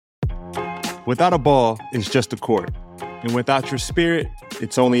Without a ball, it's just a court. And without your spirit,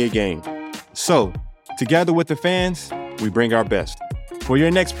 it's only a game. So, together with the fans, we bring our best. For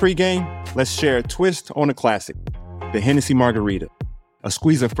your next pregame, let's share a twist on a classic, the Hennessy Margarita. A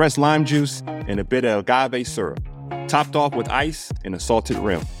squeeze of fresh lime juice and a bit of agave syrup, topped off with ice and a salted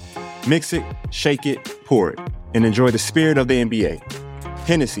rim. Mix it, shake it, pour it, and enjoy the spirit of the NBA.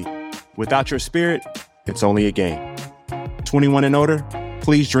 Hennessy, without your spirit, it's only a game. 21 and older,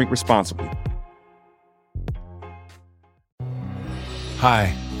 please drink responsibly.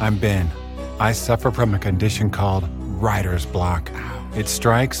 Hi, I'm Ben. I suffer from a condition called writer's block. It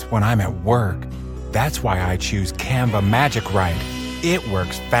strikes when I'm at work. That's why I choose Canva Magic Write. It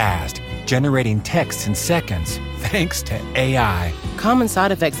works fast, generating texts in seconds, thanks to AI. Common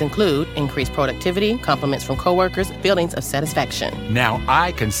side effects include increased productivity, compliments from coworkers, feelings of satisfaction. Now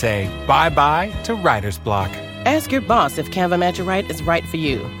I can say bye-bye to writer's block. Ask your boss if Canva Magic Write is right for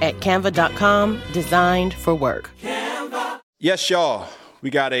you at canva.com, designed for work. Canva. Yes, y'all.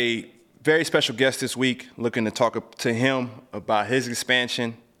 We got a very special guest this week, looking to talk to him about his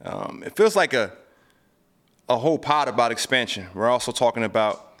expansion. It feels like a whole pod about expansion. We're also talking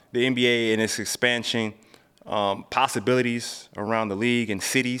about the NBA and its expansion, possibilities around the league and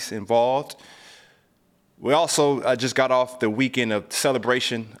cities involved. We also just got off the weekend of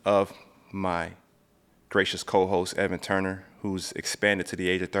celebration of my gracious co-host, Evan Turner, who's expanded to the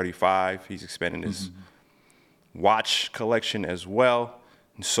age of 35. He's expanding his watch collection as well.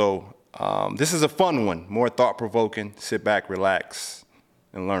 And so this is a fun one, more thought-provoking. Sit back, relax,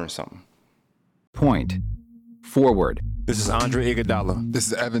 and learn something. Point. Forward. This is Andre Iguodala. This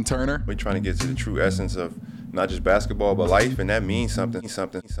is Evan Turner. We're trying to get to the true essence of not just basketball, but life, and that means something.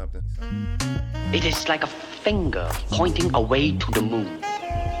 It is like a finger pointing away to the moon.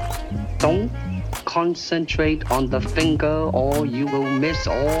 Don't concentrate on the finger or you will miss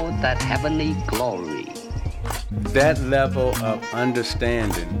all that heavenly glory. That level of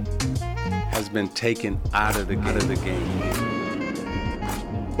understanding has been taken out of the game.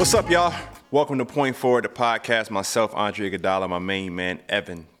 What's up, y'all? Welcome to Point Forward, the podcast. Myself, Andre Iguodala, my main man,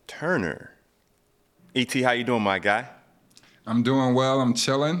 Evan Turner. ET, how you doing, my guy? I'm doing well. I'm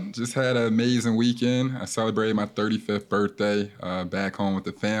chilling. Just had an amazing weekend. I celebrated my 35th birthday back home with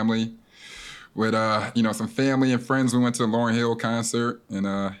the family. With some family and friends, we went to the Lauryn Hill concert, and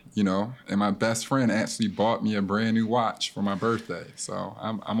and my best friend actually bought me a brand new watch for my birthday. So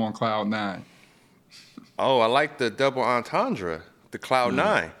I'm on cloud 9. Oh, I like the double entendre, the cloud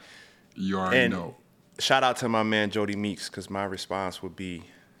 9. You already know. Shout out to my man Jody Meeks, because my response would be,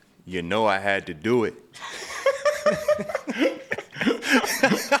 I had to do it.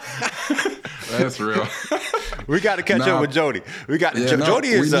 That's real. We got to catch up with Jody. Jody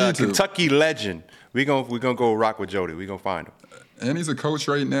is a Kentucky legend. We're gonna go rock with Jody. We're gonna find him. And he's a coach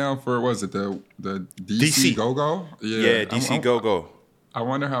right now for the DC Go-Go? Yeah, DC Go-Go. I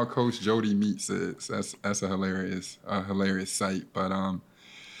wonder how Coach Jody Meeks is. That's a hilarious sight. But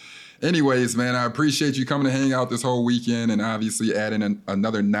anyways, man, I appreciate you coming to hang out this whole weekend and obviously adding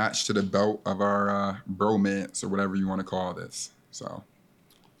another notch to the belt of our bromance or whatever you want to call this. So,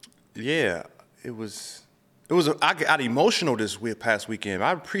 yeah, I got emotional this past weekend.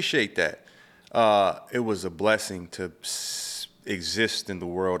 I appreciate that. It was a blessing to exist in the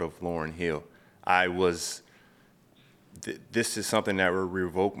world of Lauryn Hill. This is something that will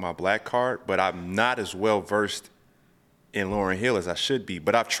revoke my black card, but I'm not as well versed in Lauryn Hill as I should be.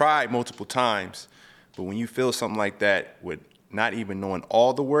 But I've tried multiple times. But when you feel something like that with not even knowing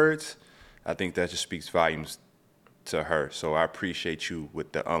all the words, I think that just speaks volumes to her. So I appreciate you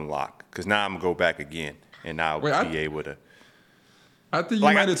with the unlock, because now I'm gonna go back again and I'll be able to. I think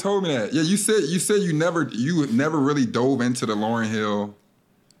you might have told me that. Yeah, you said you never really dove into the Lauryn Hill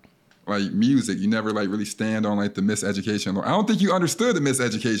music. You never really stand on the miseducation. I don't think you understood the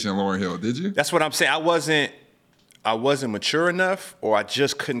miseducation of Lauryn Hill, did you? That's what I'm saying. I wasn't mature enough, or I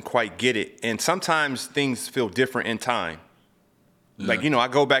just couldn't quite get it. And sometimes things feel different in time. Yeah. I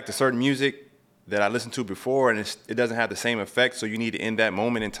go back to certain music that I listened to before, and it doesn't have the same effect. So you need to end that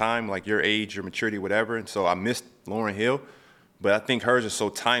moment in time, like your age, your maturity, whatever. And so I missed Lauryn Hill, but I think hers is so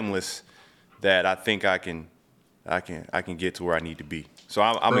timeless that I think I can get to where I need to be. So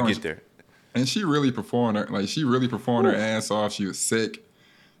I'm gonna get there. And she really performed her ass off. She was sick.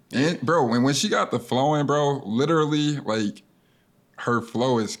 And bro, when she got the flow in, bro, literally her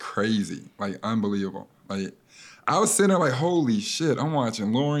flow is crazy, unbelievable. I was sitting there holy shit, I'm watching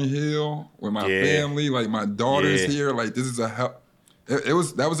Lauryn Hill with my family, my daughter's here, this is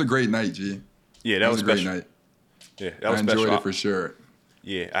that was a great night, G. Yeah, that was a great night. Yeah, that was I enjoyed it for sure.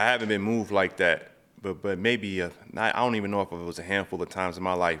 Yeah, I haven't been moved like that but maybe I don't even know if it was a handful of times in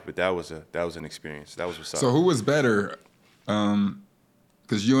my life, but that was an experience. That was what's up. So who was better?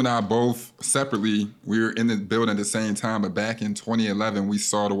 Because you and I both separately, we were in the building at the same time, but back in 2011, we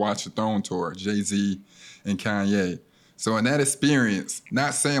saw the Watch the Throne tour, Jay-Z and Kanye. So in that experience,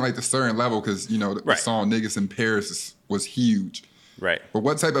 not saying like the certain level, because, you know, the song Niggas in Paris was huge. Right. But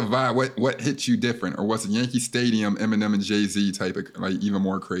what type of vibe, what hit you different? Or was it Yankee Stadium, Eminem and Jay-Z type of, like, even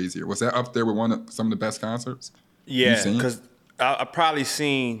more crazier? Was that up there with some of the best concerts? Yeah, because I've probably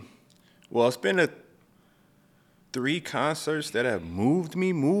seen, it's been 3 concerts that have moved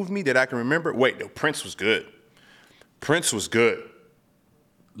me that I can remember. Wait, no, Prince was good.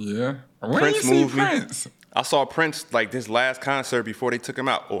 Yeah. When did you see Prince? I saw Prince like this last concert before they took him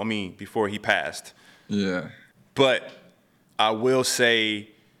out. Before he passed. Yeah. But I will say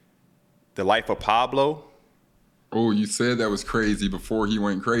The Life of Pablo. Oh, you said that was crazy before he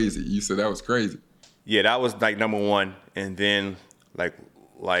went crazy. You said that was crazy. Yeah, that was like number 1. And then like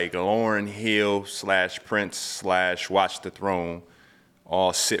Lauryn Hill / Prince / Watch the Throne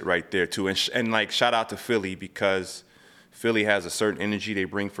all sit right there too. And like shout out to Philly, because Philly has a certain energy they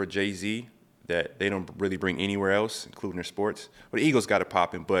bring for Jay-Z that they don't really bring anywhere else, including their sports. Well, the Eagles got it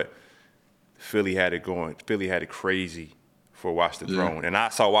popping, but Philly had it going. Philly had it crazy for Watch the Throne. And I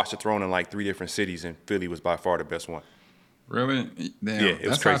saw Watch the Throne in like 3 different cities, and Philly was by far the best one. Really? Damn. Yeah, it was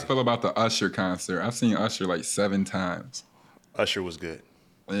That's crazy. how I feel about the Usher concert. I've seen Usher like 7 times. Usher was good.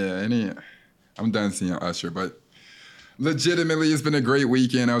 Yeah, I'm done seeing Usher, but legitimately, it's been a great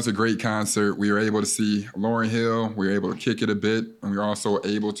weekend. That was a great concert. We were able to see Lauryn Hill. We were able to kick it a bit, and we were also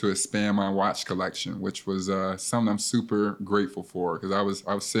able to expand my watch collection, which was something I'm super grateful for, because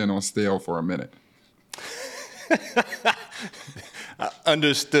I was sitting on stale for a minute.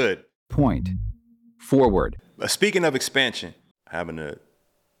 Understood. Point. Forward. Speaking of expansion, having a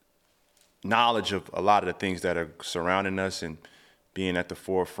knowledge of a lot of the things that are surrounding us and being at the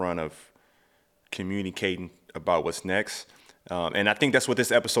forefront of communicating about what's next. And I think that's what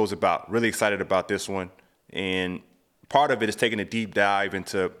this episode is about. Really excited about this one. And part of it is taking a deep dive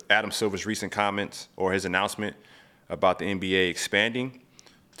into Adam Silver's recent comments or his announcement about the NBA expanding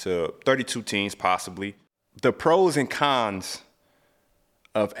to 32 teams possibly. The pros and cons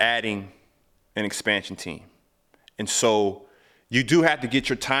of adding an expansion team. And so you do have to get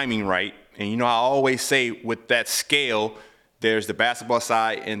your timing right. And you know, I always say with that scale, there's the basketball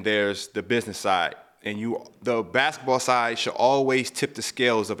side and there's the business side. And the basketball side should always tip the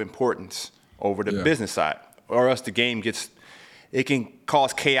scales of importance over the business side, or else the game it can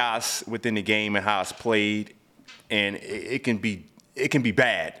cause chaos within the game and how it's played, and it can be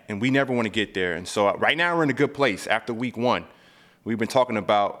bad, and we never want to get there. And so right now we're in a good place after week 1. We've been talking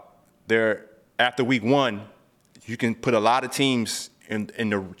about after week 1, you can put a lot of teams in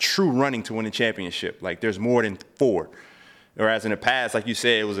the true running to win the championship. Like there's more than 4. Whereas in the past, like you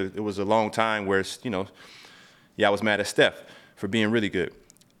said, it was a long time where I was mad at Steph for being really good.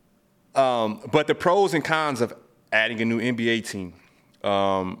 But the pros and cons of adding a new NBA team,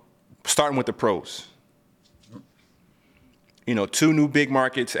 starting with the pros. 2 new big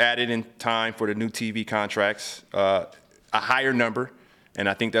markets added in time for the new TV contracts, a higher number, and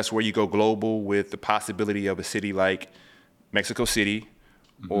I think that's where you go global with the possibility of a city like Mexico City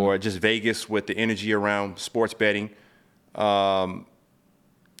or just Vegas with the energy around sports betting. 30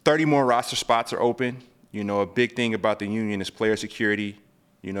 more roster spots are open. A big thing about the union is player security.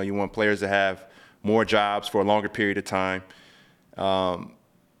 You want players to have more jobs for a longer period of time. I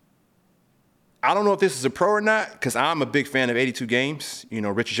don't know if this is a pro or not, because I'm a big fan of 82 games.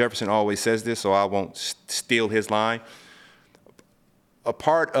 Richard Jefferson always says this, so I won't steal his line. A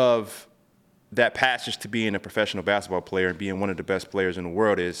part of that passage to being a professional basketball player and being one of the best players in the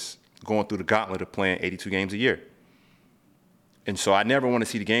world is going through the gauntlet of playing 82 games a year. And so I never want to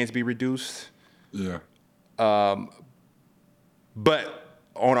see the games be reduced. Yeah. But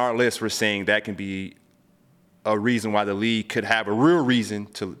on our list, we're saying that can be a reason why the league could have a real reason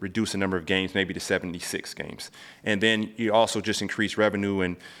to reduce the number of games, maybe to 76 games. And then you also just increase revenue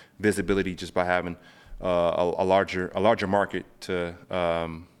and visibility just by having a larger market to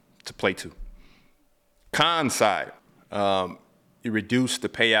play to. Con side, you reduce the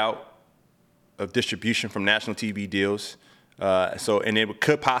payout of distribution from national TV deals. And it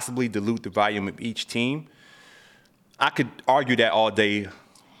could possibly dilute the volume of each team. I could argue that all day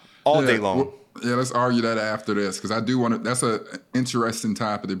long. Well, let's argue that after this, because I do want to. That's an interesting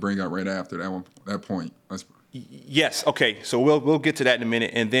topic to bring up right after that point. Yes. Okay. So we'll get to that in a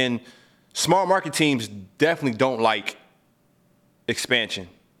minute. And then small market teams definitely don't like expansion.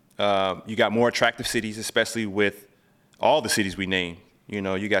 You got more attractive cities, especially with all the cities we named.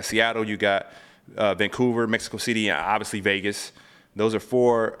 You got Seattle, you got Vancouver, Mexico City, and obviously Vegas. Those are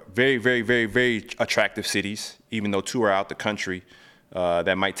 4 very, very, very, very attractive cities, even though 2 are out the country.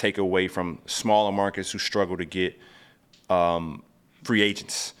 That might take away from smaller markets who struggle to get free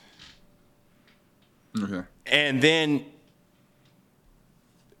agents. Okay. And then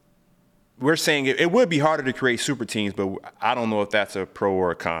we're saying it would be harder to create super teams, but I don't know if that's a pro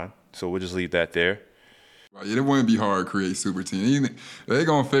or a con. So we'll just leave that there. Yeah, it wouldn't be hard to create super teams. They're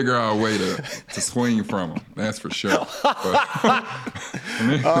going to figure out a way to swing from them. That's for sure.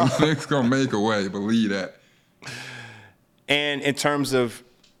 Nick's going to make a way. Believe that. And in terms of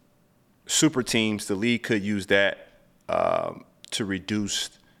super teams, the league could use that to reduce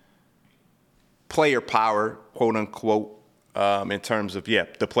player power, quote unquote, in terms of,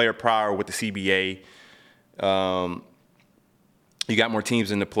 the player power with the CBA. You got more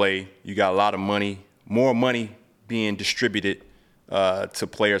teams in the play. You got a lot of money, more money being distributed to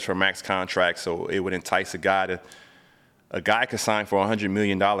players for max contracts. So it would entice a guy could sign for $100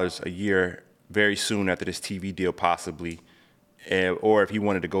 million a year very soon after this TV deal possibly. Or if he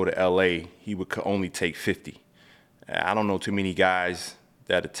wanted to go to LA, he would only take 50. I don't know too many guys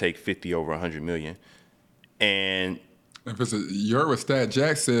that would take 50 over 100 million. And if it's you heard what Stat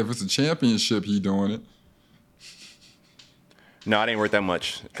Jack said, if it's a championship, he doing it. No, it ain't worth that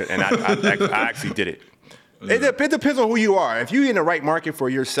much. And I actually did it. Yeah. It depends on who you are. If you're in the right market for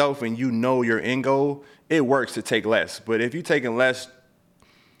yourself and you know your end goal, it works to take less. But if you're taking less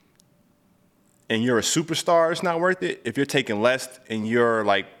and you're a superstar, it's not worth it. If you're taking less and you're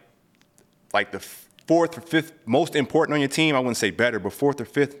like the 4th or 5th most important on your team, I wouldn't say better, but 4th or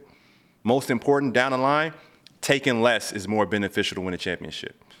 5th most important down the line, taking less is more beneficial to win a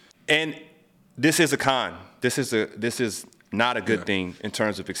championship. And this is a con. This is not a good thing in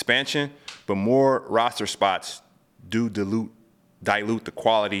terms of expansion, but more roster spots do dilute the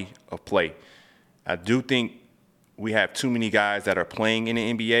quality of play. I do think we have too many guys that are playing in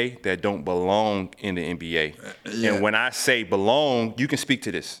the NBA that don't belong in the NBA. Yeah. And when I say belong, you can speak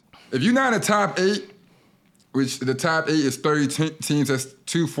to this. If you're not in the top 8, which the top 8 is 30 teams, that's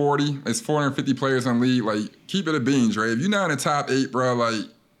 240. It's 450 players in the league. Like, keep it a beans, right? If you're not in the top 8, bro, like,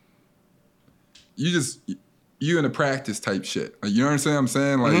 you in the practice type shit. Like, you know what I'm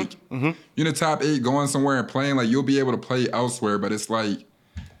saying? Like, you're in the top 8 going somewhere and playing, like, you'll be able to play elsewhere, but it's like,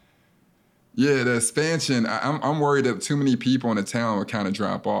 yeah, the expansion, I'm worried that too many people in the town will kind of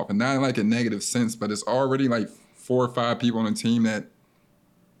drop off. And not in like a negative sense, but it's already like 4 or 5 people on the team that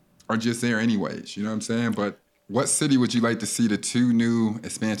are just there anyways. You know what I'm saying? But what city would you like to see the 2 new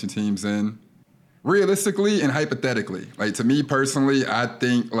expansion teams in? Realistically and hypothetically. Like, to me personally, I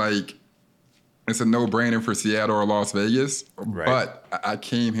think like it's a no-brainer for Seattle or Las Vegas. Right. But I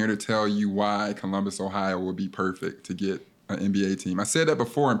came here to tell you why Columbus, Ohio would be perfect to get an NBA team. I said that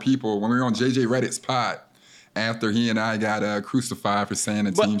before, and people, when we were on JJ Reddit's pod, after he and I got crucified for saying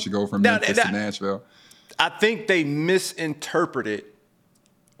the team should go from Memphis to Nashville. I think they misinterpreted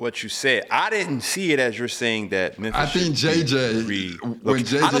what you said. I didn't see it as you're saying that Memphis. I think JJ.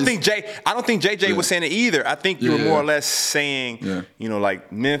 I don't think JJ was saying it either. I think you were more or less saying,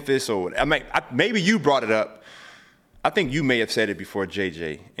 like Memphis or maybe you brought it up. I think you may have said it before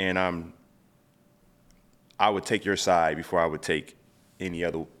JJ, and I would take your side before I would take any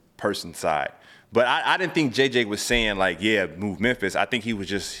other person's side. But I didn't think JJ was saying move Memphis. I think he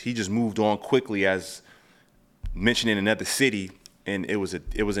just moved on quickly as mentioning another city, and it was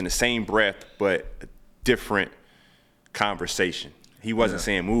in the same breath but a different conversation. He wasn't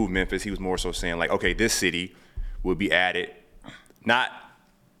saying move Memphis. He was more so saying okay, this city will be added, not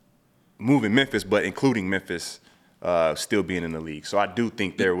moving Memphis, but including Memphis. Still being in the league. So I do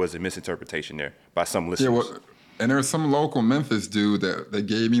think there was a misinterpretation there by some listeners. And there was some local Memphis dude that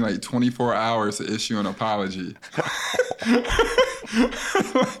gave me 24 hours to issue an apology.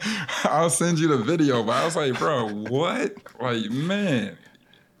 I'll send you the video, but I was like, bro, what? Man,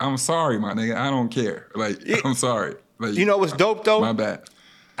 I'm sorry, my nigga. I don't care. I'm sorry. You know what's dope, though? My bad.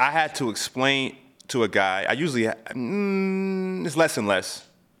 I had to explain to a guy. I usually, it's less and less,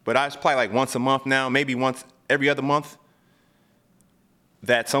 but I was probably once a month now, maybe once every other month,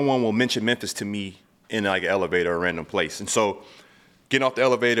 that someone will mention Memphis to me in an elevator or a random place. And so getting off the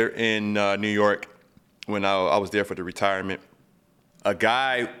elevator in New York when I was there for the retirement, a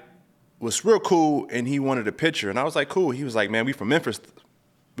guy was real cool and he wanted a picture. And I was like, cool. He was like, man, we from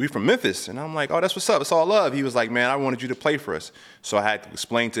Memphis. And I'm like, oh, that's what's up. It's all love. He was like, man, I wanted you to play for us. So I had to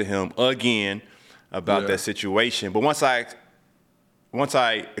explain to him again about that situation. But once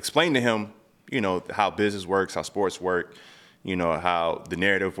I explained to him, how business works, how sports work, how the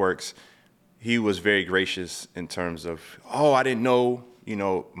narrative works, he was very gracious in terms of, I didn't know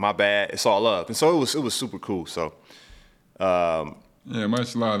my bad. It's all love. And so it was super cool. So, yeah,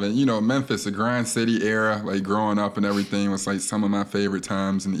 much love. And, Memphis, the Grind City era, like growing up and everything was like some of my favorite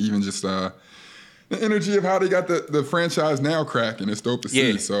times. And even just the energy of how they got the franchise now cracking. It's dope to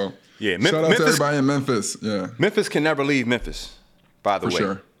see. So, shout out to everybody in Memphis. Yeah. Memphis can never leave Memphis, by the way. For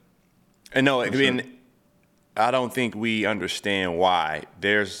sure. And no, I don't think we understand why.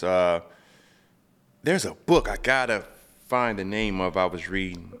 There's a book I got to find the name of I was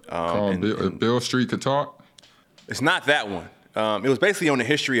reading. Called Bill Street Could Talk? It's not that one. It was basically on the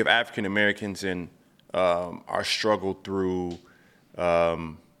history of African Americans and our struggle through,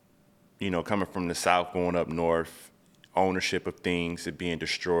 coming from the South, going up north, ownership of things, it being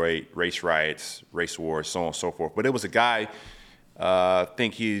destroyed, race riots, race wars, so on and so forth. But it was a guy, I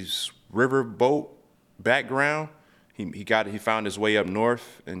think he's riverboat background. He found his way up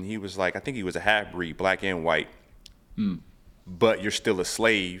north, and he was like, I think he was a half-breed, black and white. But you're still a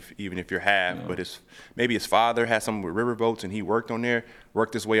slave, even if you're half. Yeah. But maybe his father had some with riverboats, and he worked on there,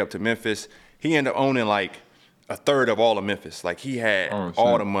 worked his way up to Memphis. He ended up owning like a third of all of Memphis. Like he had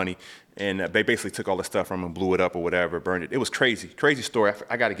all the money, and they basically took all the stuff from him, blew it up or whatever, burned it. It was crazy story.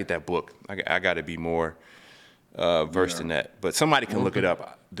 I got to get that book. I got to be more versed in that. But somebody can look it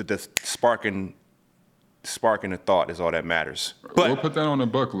up. The sparking a thought is all that matters. But we'll put that on the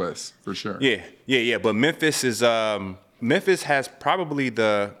book list for sure. Yeah. But Memphis has probably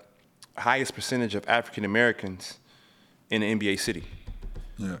the highest percentage of African Americans in the NBA city.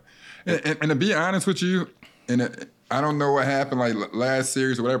 Yeah, and to be honest with you, I don't know what happened like last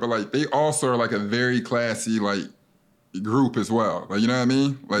series or whatever. But like they also are like a very classy like group as well. Like you know what I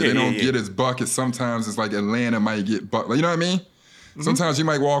mean? Like they don't get as buckets. Sometimes it's like Atlanta might get buckets. Like you know what I mean? Mm-hmm. Sometimes you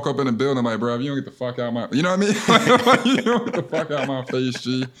might walk up in a building like, bro, if you don't get the fuck out my, you know what I mean? You don't get the fuck out my face,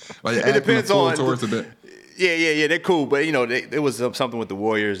 G. Like it depends on towards a bit. Yeah, they're cool, but there was something with the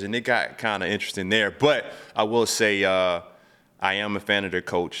Warriors, and it got kind of interesting there. But I will say, I am a fan of their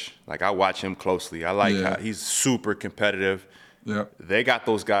coach. Like I watch him closely. I like how he's super competitive. Yeah, they got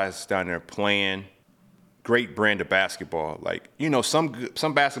those guys down there playing. Great brand of basketball. Like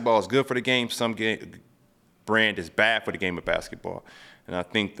some basketball is good for the game. Some brand is bad for the game of basketball. And I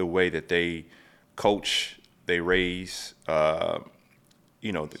think the way that they coach, they raise, the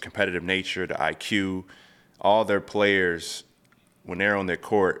competitive nature, the IQ. All their players, when they're on their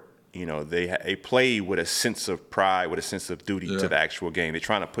court, they play with a sense of pride, with a sense of duty to the actual game. They're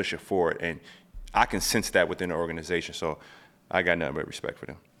trying to push it forward, and I can sense that within the organization. So I got nothing but respect for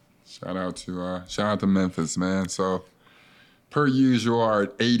them. Shout out to Memphis, man. So per usual, our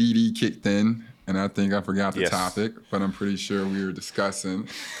ADD kicked in, and I think I forgot the topic, but I'm pretty sure we were discussing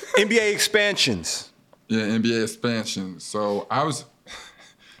NBA expansions. Yeah, NBA expansions. So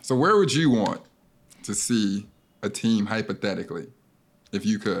where would you want to see a team hypothetically, if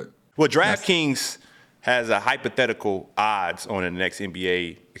you could? Well, DraftKings has a hypothetical odds on the next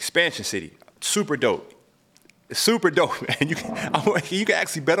NBA expansion city. Super dope. It's super dope, man. You can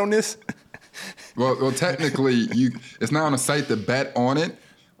actually bet on this. Well, technically, it's not on a site to bet on it.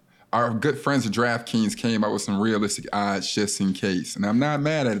 Our good friends at DraftKings came up with some realistic odds just in case, and I'm not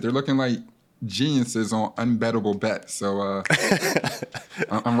mad at it. They're looking like geniuses on unbettable bets. So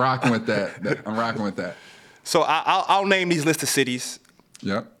I'm rocking with that. So I'll name these list of cities.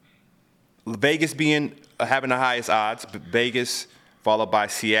 Yep. Vegas having the highest odds. Vegas, followed by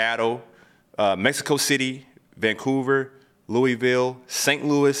Seattle, Mexico City, Vancouver, Louisville, St.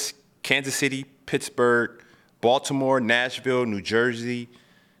 Louis, Kansas City, Pittsburgh, Baltimore, Nashville, New Jersey,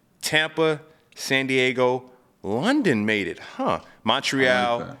 Tampa, San Diego, London made it,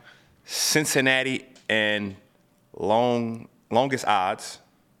 Montreal, Cincinnati, and longest odds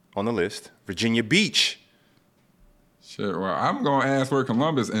on the list, Virginia Beach. Shit, well, I'm going to ask where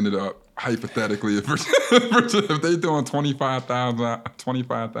Columbus ended up, hypothetically, if they doing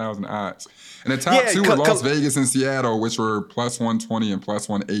 25,000 odds. And the top two were Las Vegas and Seattle, which were plus 120 and plus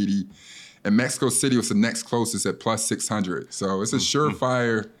 180. And Mexico City was the next closest at plus 600. So it's a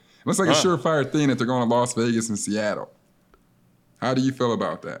surefire, looks like a surefire thing that they're going to Las Vegas and Seattle. How do you feel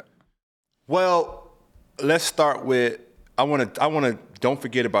about that? Well, let's start with, I want to don't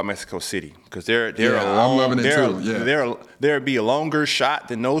forget about Mexico City, because they're I'm loving it too. Yeah, there'd be a longer shot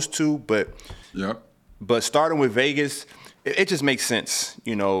than those two, but starting with Vegas, it just makes sense,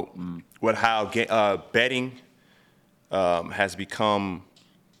 with how betting has become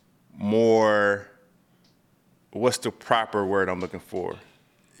more. What's the proper word I'm looking for?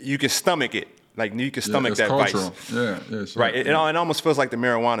 You can stomach it, like you can stomach that cultural. vice. Yeah, sure. Right. It almost feels like the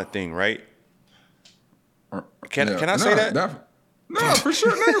marijuana thing, right? Can I say that? No, for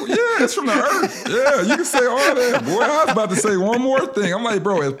sure, nigga. Yeah, it's from the earth. Yeah, you can say all that. Boy, I was about to say one more thing. I'm like,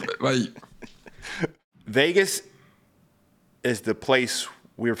 bro, it's like Vegas is the place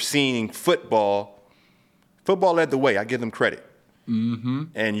we're seeing football. Football led the way. I give them credit. Mm-hmm.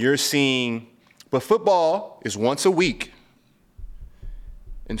 And you're seeing, but football is once a week.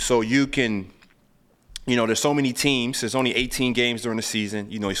 And so you can, there's so many teams. There's only 18 games during the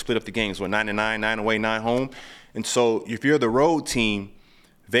season. You split up the games, 9 and 9, 9 away, 9 home. And so if you're the road team,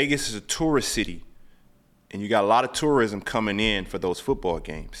 Vegas is a tourist city. And you got a lot of tourism coming in for those football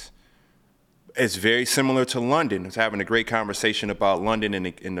games. It's very similar to London. I was having a great conversation about London and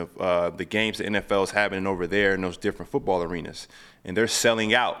the games the NFL is having over there in those different football arenas. And they're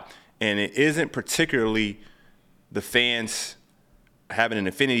selling out. And it isn't particularly the fans having an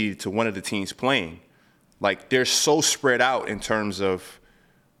affinity to one of the teams playing. Like, they're so spread out in terms of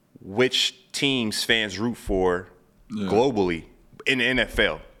which teams fans root for globally in the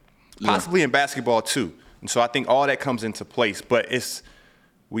NFL, possibly in basketball too. And so I think all that comes into place. But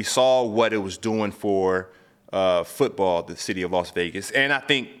we saw what it was doing for football, the city of Las Vegas. And I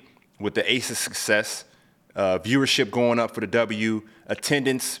think with the Aces' success, viewership going up for the W,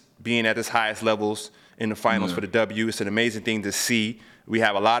 attendance being at its highest levels in the finals for the W. It's an amazing thing to see. We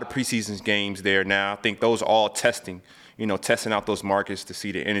have a lot of preseason games there now. I think those are all testing out those markets to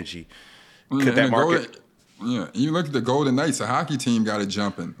see the energy. Could that market? You look at the Golden Knights, the hockey team got it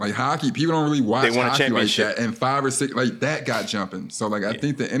jumping. Like, hockey, people don't really watch hockey like that. And 5 or 6, like, that got jumping. So, like, I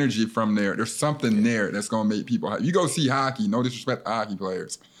think the energy from there's something there that's going to make people happy. You go see hockey, no disrespect to hockey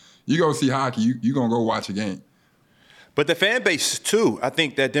players. You go see hockey, you're going to go watch a game. But the fan base, too. I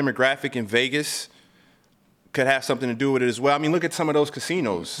think that demographic in Vegas could have something to do with it as well. I mean, look at some of those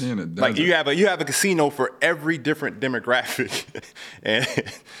casinos. Like, you have a casino for every different demographic. And so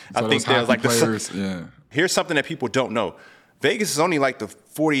I think there's like players, here's something that people don't know. Vegas is only like the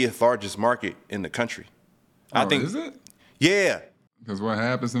 40th largest market in the country. I think. Is it? Yeah. Because what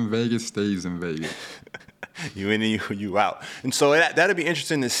happens in Vegas stays in Vegas. You in and you out. And so that'll be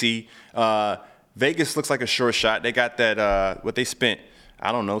interesting to see. Vegas looks like a sure shot. They got that, what they spent,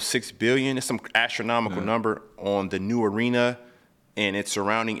 I don't know, $6 billion. It's some astronomical number on the new arena and its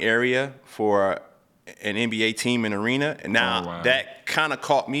surrounding area for an NBA team and arena. And now that kind of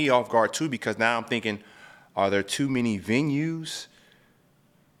caught me off guard too, because now I'm thinking, are there too many venues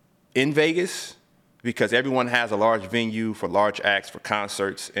in Vegas? Because everyone has a large venue for large acts, for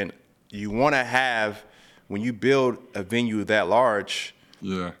concerts. And you want to have, when you build a venue that large,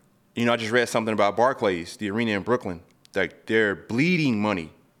 I just read something about Barclays, the arena in Brooklyn. Like, they're bleeding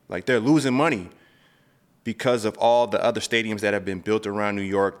money. Like, they're losing money because of all the other stadiums that have been built around New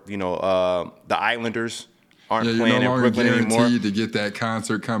York. The Islanders aren't playing in Brooklyn anymore. Guaranteed to get that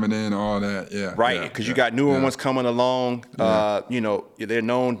concert coming in, all that. Right, because you got newer ones coming along. They're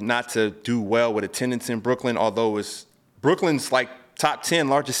known not to do well with attendance in Brooklyn, although Brooklyn's like top 10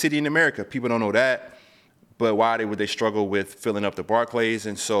 largest city in America. People don't know that. But why would they struggle with filling up the Barclays?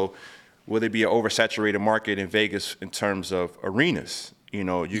 And so will there be an oversaturated market in Vegas in terms of arenas?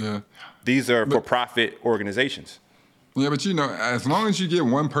 These are for-profit organizations. Yeah, but as long as you get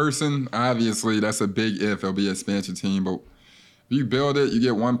one person, obviously that's a big if. It'll be an expansion team. But if you build it, you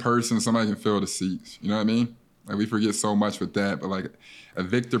get one person, somebody can fill the seats. You know what I mean? Like, we forget so much with that. But like a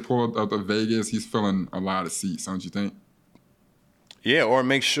Victor pulled up to Vegas, he's filling a lot of seats, don't you think? Yeah, or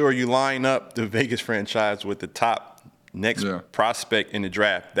make sure you line up the Vegas franchise with the top next prospect in the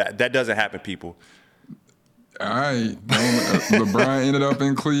draft. That doesn't happen, people. All right. LeBron ended up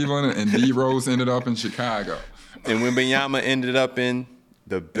in Cleveland, and D Rose ended up in Chicago. And Wembanyama ended up in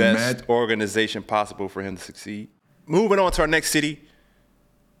the best organization possible for him to succeed. Moving on to our next city,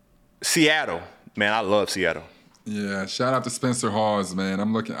 Seattle. Man, I love Seattle. Yeah, shout out to Spencer Hawes, man.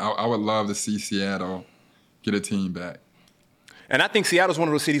 I would love to see Seattle get a team back. And I think Seattle's one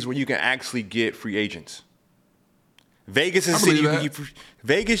of those cities where you can actually get free agents. Vegas is a city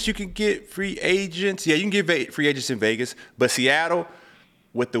you can get free agents. Yeah, you can get free agents in Vegas. But Seattle,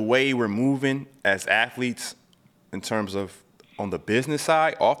 with the way we're moving as athletes in terms of on the business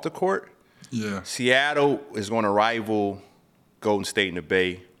side, off the court, Seattle is going to rival Golden State in the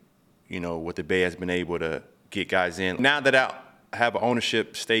Bay, what the Bay has been able to get guys in. Now that I have an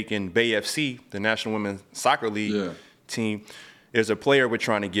ownership stake in Bay FC, the National Women's Soccer League team, there's a player we're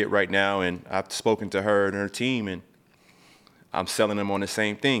trying to get right now, and I've spoken to her and her team, and I'm selling them on the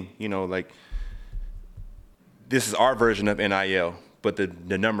same thing. Like, this is our version of NIL, but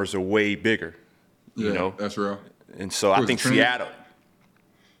the numbers are way bigger. That's real. And so I think Seattle.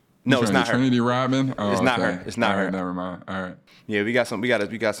 No, it's not her. Trinity Rodman? Oh, it's not her. It's not her. Never mind. All right. Yeah, we got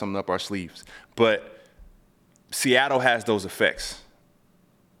something up our sleeves. But Seattle has those effects.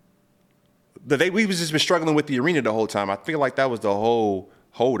 We've just been struggling with the arena the whole time. I feel like that was the whole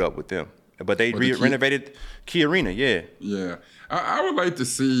hold up with them. But they renovated Key Arena, yeah. Yeah. I would like to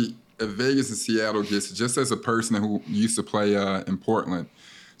see if Vegas and Seattle gets, just as a person who used to play in Portland.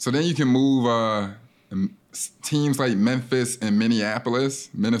 So then you can move teams like Memphis and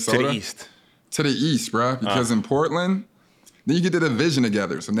Minnesota. To the East. To the East, bro. Because in Portland, then you get the division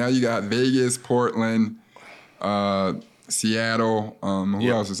together. So now you got Vegas, Portland, Seattle, who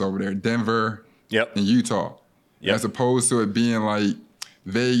else is over there? Denver, and Utah. As opposed to it being like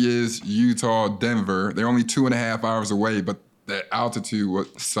Vegas, Utah, Denver. They're only 2.5 hours away, but the altitude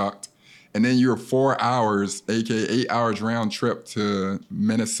sucked. And then you're 4 hours, aka 8 hours round trip to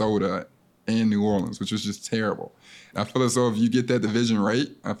Minnesota and New Orleans, which is just terrible. And I feel as though if you get that division right,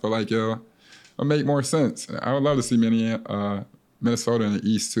 I feel like it'll make more sense. I would love to see Minnesota in the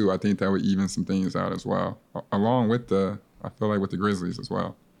East too. I think that would even some things out as well, along with I feel like with the Grizzlies as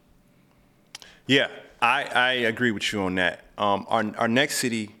well. Yeah, I agree with you on that. Our next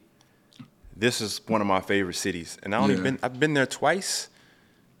city, this is one of my favorite cities, and I've been there twice.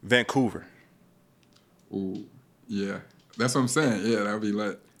 Vancouver. Ooh, yeah, that's what I'm saying. Yeah, that would be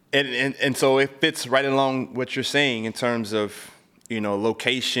lit. And so it fits right along what you're saying in terms of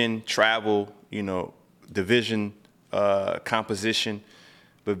location, travel, division, composition.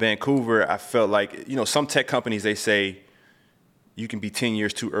 But Vancouver, I felt like some tech companies, they say you can be 10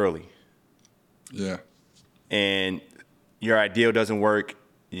 years too early. Yeah. And your idea doesn't work,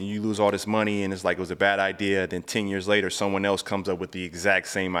 and you lose all this money, and it's like it was a bad idea. Then 10 years later, someone else comes up with the exact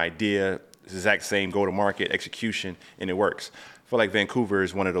same idea, the exact same go-to-market execution, and it works. I feel like Vancouver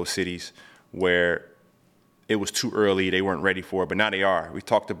is one of those cities where it was too early, they weren't ready for it, but now they are. We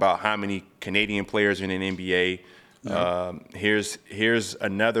talked about how many Canadian players in an NBA. Yeah. Here's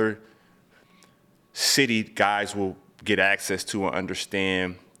another city guys will get access to and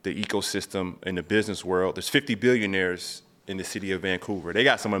understand the ecosystem in the business world. There's 50 billionaires in the city of Vancouver. They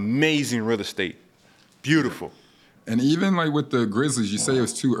got some amazing real estate. Beautiful. And even like with the Grizzlies, you say it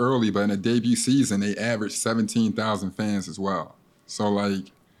was too early, but in the debut season, they averaged 17,000 fans as well. So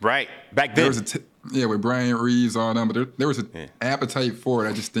like, right back then, with Brian Reeves, all them, but there was an appetite for it.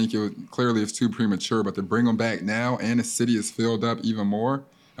 I just think clearly it's too premature. But to bring them back now, and the city is filled up even more,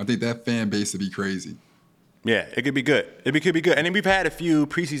 I think that fan base would be crazy. Yeah, it could be good. It could be good. And then we've had a few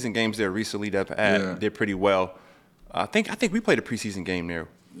preseason games there recently that did pretty well. I think we played a preseason game there.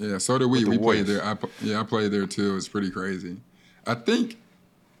 Yeah, so did we. We played there. I played there too. It was pretty crazy. I think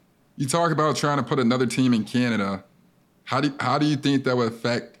you talk about trying to put another team in Canada. How do you think that would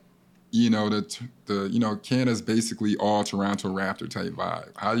affect, Canada's basically all Toronto Raptor type vibe.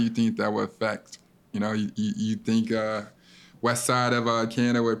 How do you think that would affect, you think west side of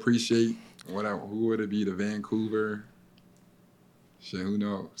Canada would appreciate, who would it be, the Vancouver? Shit, who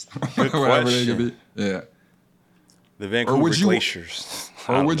knows? Good Whatever question. they could be. Yeah. The Vancouver Glaciers.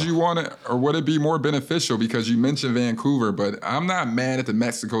 Or would you want to, or would it be more beneficial, because you mentioned Vancouver, but I'm not mad at the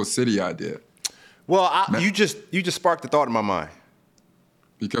Mexico City idea. Well, you just sparked the thought in my mind.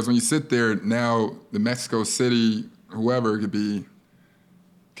 Because when you sit there now, the Mexico City, whoever could be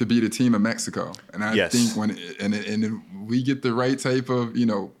the team of Mexico, and I think when we get the right type of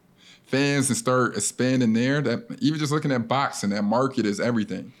fans and start expanding there, that even just looking at boxing, that market is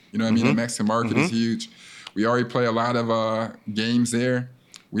everything. You know what I mean? The Mexican market is huge. We already play a lot of games there.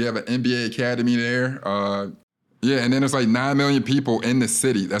 We have an NBA academy there. And then there's like 9 million people in the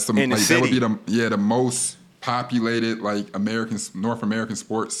city. That's that would be the most populated North American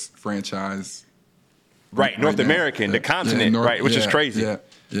sports franchise. Right, North American, the continent, which is crazy. Yeah,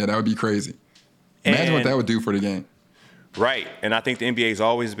 that would be crazy. Imagine what that would do for the game. Right, and I think the NBA has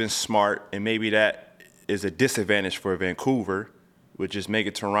always been smart, and maybe that is a disadvantage for Vancouver, which is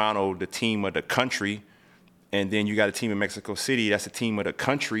making Toronto the team of the country. And then you got a team in Mexico City. That's a team of the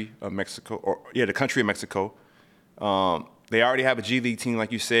country of Mexico, the country of Mexico. They already have a G League team,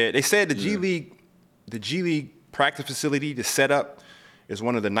 like you said. They said the G League practice facility, the setup, is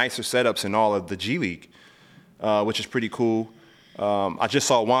one of the nicer setups in all of the G League, which is pretty cool. I just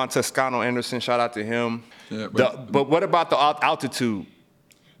saw Juan Toscano Anderson. Shout out to him. Yeah, but what about the altitude?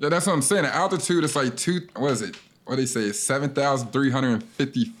 Yeah, that's what I'm saying. The altitude is like what they say, it's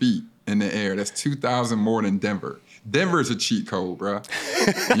 7,350 feet in the air. That's 2,000 more than Denver. Denver is a cheat code, bro.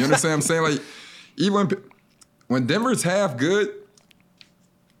 You understand what I'm saying? Like, even when Denver's half good,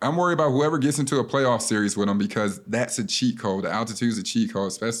 I'm worried about whoever gets into a playoff series with them, because that's a cheat code. The altitude's a cheat code,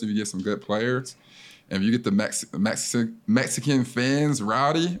 especially if you get some good players. And if you get the Mexican fans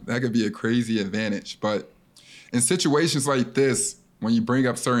rowdy, that could be a crazy advantage. But in situations like this, when you bring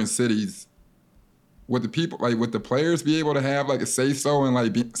up certain cities, would the people, like, would the players be able to have like a say so and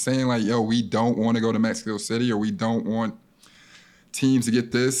like saying like, yo, we don't want to go to Mexico City, or we don't want teams to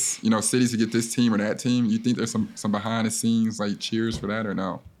get this, cities to get this team or that team? You think there's some behind the scenes like cheers for that, or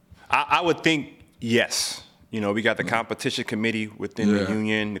no? I would think yes. We got the competition committee within the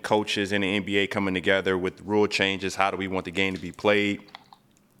union, the coaches, and the NBA coming together with rule changes. How do we want the game to be played?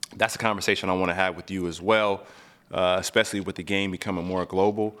 That's a conversation I want to have with you as well, especially with the game becoming more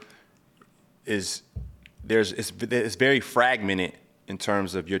global. It's very fragmented in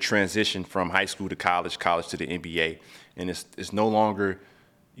terms of your transition from high school to college to the NBA, and it's no longer,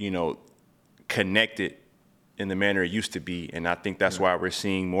 connected in the manner it used to be. And I think that's why we're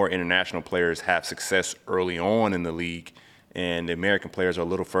seeing more international players have success early on in the league, and the American players are a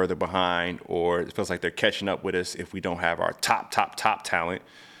little further behind, or it feels like they're catching up with us if we don't have our top talent.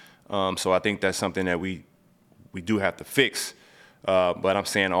 So I think that's something that we do have to fix. But I'm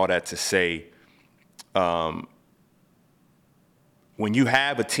saying all that to say, when you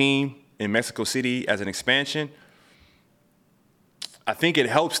have a team in Mexico City as an expansion, I think it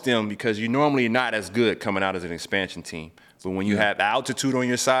helps them because you're normally not as good coming out as an expansion team. But when you have the altitude on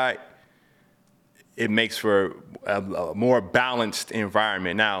your side, it makes for a more balanced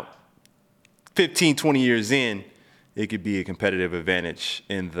environment. Now, 15, 20 years in, it could be a competitive advantage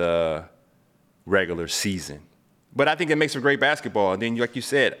in the regular season. But I think it makes for great basketball. And then, like you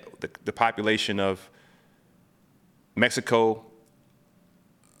said, the population of Mexico,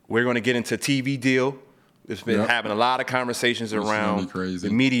 we're going to get into a TV deal. It's been having a lot of conversations around the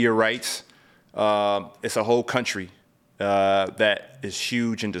media rights. It's a whole country that is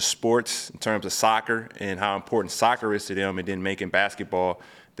huge into sports in terms of soccer and how important soccer is to them, and then making basketball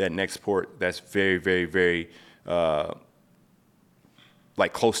that next sport that's very, very, very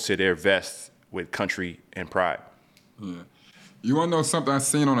close to their vest with country and pride. Yeah. You want to know something I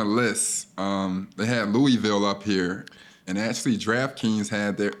seen on a list? They had Louisville up here, and actually DraftKings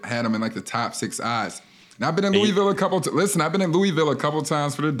had them in like the top 6 odds. Now I've been in Louisville I've been in Louisville a couple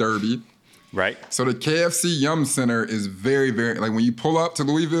times for the Derby. Right. So the KFC Yum Center is very, very, like when you pull up to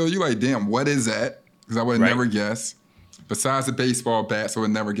Louisville, you're like, damn, what is that? Because I would have never guessed. Besides the baseball bat, so I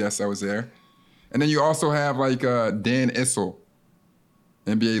would never guess I was there. And then you also have like Dan Issel,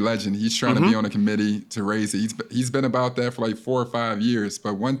 NBA legend. He's trying to be on a committee to raise it. He's been about that for like 4 or 5 years.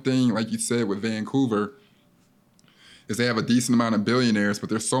 But one thing, like you said, with Vancouver, is they have a decent amount of billionaires, but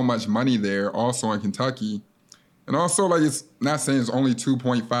there's so much money there also in Kentucky. And also, like, it's not saying it's only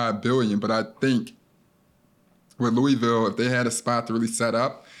 $2.5 billion, but I think with Louisville, if they had a spot to really set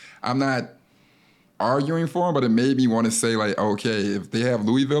up, I'm not arguing for them, but it made me want to say, like, okay, if they have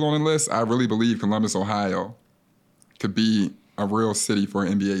Louisville on the list, I really believe Columbus, Ohio could be a real city for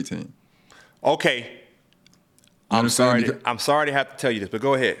an NBA team. Okay. I'm sorry to have to tell you this, but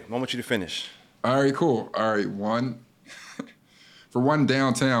go ahead. I want you to finish. All right, cool. All right, For one,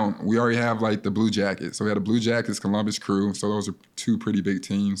 downtown, we already have like the Blue Jackets. So we have the Blue Jackets, Columbus Crew. So those are 2 pretty big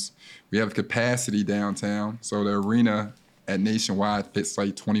teams. We have capacity downtown. So the arena at Nationwide fits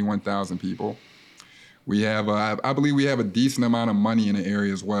like 21,000 people. We have, I believe we have a decent amount of money in the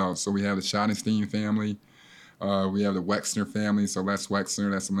area as well. So we have the Schottenstein family. We have the Wexner family. So Les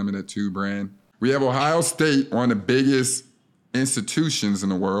Wexner, that's a Limited 2 brand. We have Ohio State, one of the biggest institutions in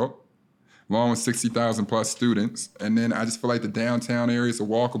the world, along with 60,000 plus students. And then I just feel like the downtown area is a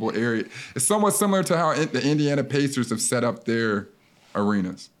walkable area. It's somewhat similar to how the Indiana Pacers have set up their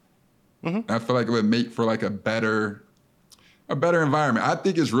arenas. I feel like it would make for like a better environment. I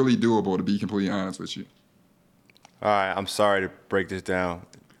think it's really doable, to be completely honest with you. All right, I'm sorry to break this down.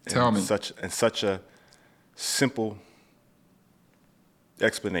 Tell me. Such a simple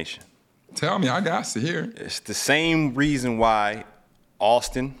explanation. Tell me, I got to hear. It's the same reason why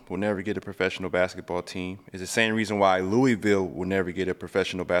Austin will never get a professional basketball team. It's the same reason why Louisville will never get a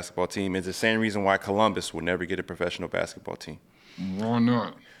professional basketball team. It's the same reason why Columbus will never get a professional basketball team. Why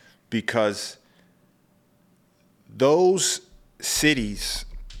not? Because those cities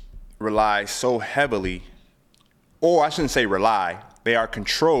rely so heavily, or I shouldn't say rely, they are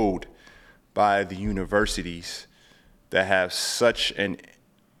controlled by the universities that have such a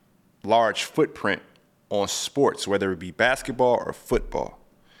large footprint on sports, whether it be basketball or football.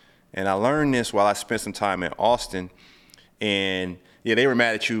 And I learned this while I spent some time in Austin. And yeah, they were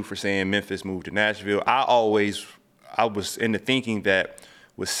mad at you for saying Memphis moved to Nashville. I was in the thinking that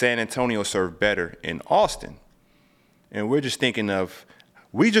would San Antonio serve better in Austin? And we're just thinking of,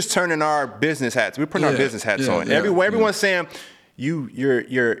 we just turning our business hats. We're putting our business hats on. Everyone's saying you're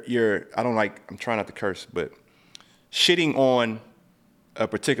I'm trying not to curse, but shitting on a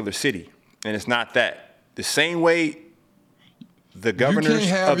particular city. And it's not that. The same way the governors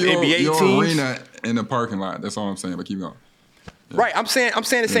of NBA teams, arena In the parking lot. That's all I'm saying. But keep going. Yeah. Right. I'm saying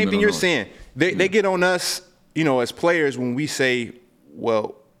the same thing you're saying. They get on us, as players when we say,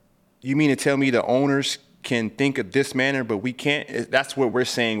 well, you mean to tell me the owners can think of this manner, but we can't? That's what we're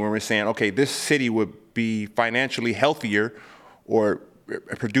saying when we're saying, okay, this city would be financially healthier or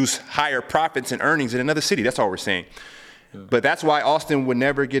produce higher profits and earnings in another city. That's all we're saying. Yeah. But that's why Austin would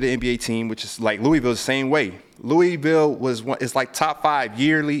never get an NBA team, which is like Louisville the same way. Louisville is like top 5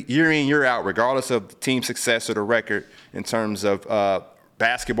 year in, year out, regardless of the team success or the record in terms of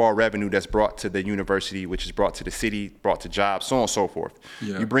basketball revenue that's brought to the university, which is brought to the city, brought to jobs, so on and so forth.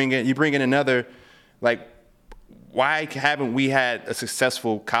 Yeah. You bring in another, like, why haven't we had a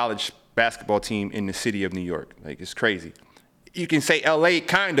successful college basketball team in the city of New York? Like, it's crazy. You can say LA,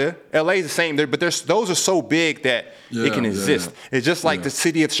 kinda. LA's the same, but those are so big that it can exist. Yeah. It's just like the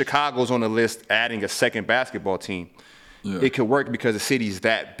city of Chicago's on the list, adding a second basketball team. Yeah. It could work because the city's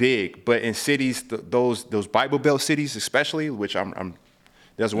that big. But in cities, those Bible Belt cities, especially, which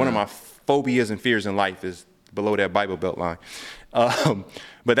that's one of my phobias and fears in life is below that Bible Belt line.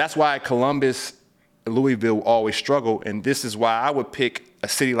 But that's why Columbus, Louisville always struggle, and this is why I would pick a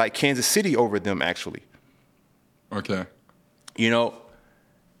city like Kansas City over them. Actually. Okay.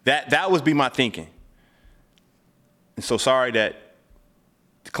 That would be my thinking. And so sorry that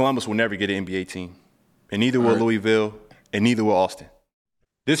Columbus will never get an NBA team. And neither will Louisville, and neither will Austin.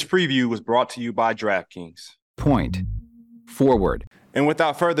 This preview was brought to you by DraftKings. Point Forward. And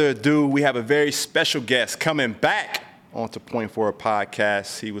without further ado, we have a very special guest coming back onto Point Forward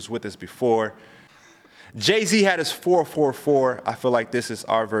podcast. He was with us before. Jay-Z had his 444. I feel like this is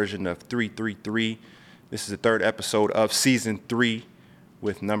our version of 333. This is the 3rd episode of season 3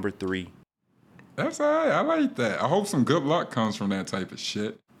 with number 3. That's all right. I like that. I hope some good luck comes from that type of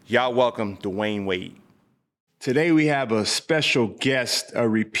shit. Y'all welcome Dwyane Wade. Today we have a special guest, a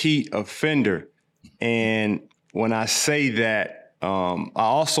repeat offender. And when I say that, I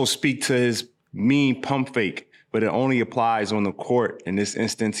also speak to his mean pump fake, but it only applies on the court. In this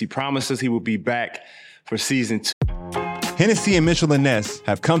instance, he promises he will be back for season 2. Hennessy and Mitchell & Ness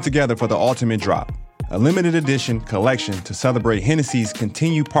have come together for the ultimate drop, a limited edition collection to celebrate Hennessy's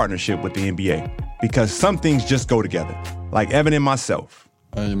continued partnership with the NBA. Because some things just go together, like Evan and myself.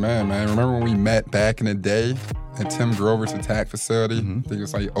 Hey, man. Remember when we met back in the day at Tim Grover's attack facility? I think it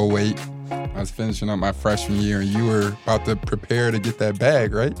was like 08. I was finishing up my freshman year, and you were about to prepare to get that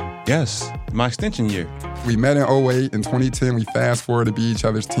bag, right? Yes, my extension year. We met in 08. In 2010, we fast forward to be each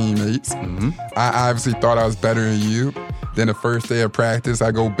other's teammates. I obviously thought I was better than you. Then the first day of practice,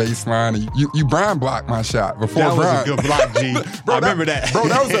 I go baseline, and you Brian blocked my shot before Brian. That was a good block, G. I remember that. Bro,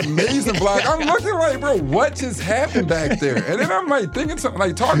 that was an amazing block. I'm looking like, bro, what just happened back there? And then I'm like thinking something,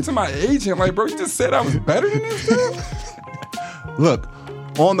 like talking to my agent, like, bro, you just said I was better than this dude? Look,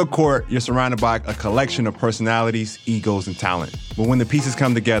 on the court, you're surrounded by a collection of personalities, egos, and talent. But when the pieces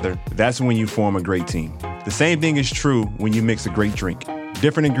come together, that's when you form a great team. The same thing is true when you mix a great drink.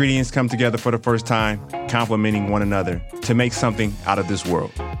 Different ingredients come together for the first time, complementing one another to make something out of this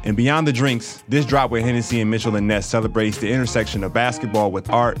world. And beyond the drinks, this drop with Hennessy and Mitchell & Ness celebrates the intersection of basketball with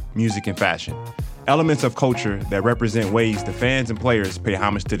art, music, and fashion. Elements of culture that represent ways the fans and players pay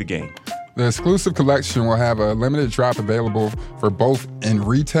homage to the game. The exclusive collection will have a limited drop available for both in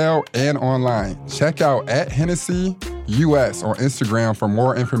retail and online. Check out @HennessyUS on Instagram for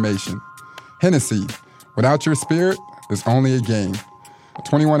more information. Hennessy, without your spirit, it's only a game.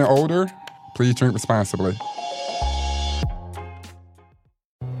 21 and older, please drink responsibly.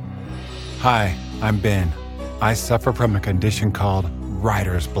 Hi, I'm Ben. I suffer from a condition called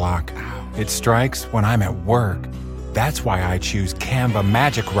writer's block. It strikes when I'm at work. That's why I choose Canva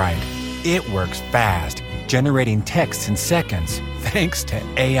Magic Write. It works fast, generating texts in seconds, thanks to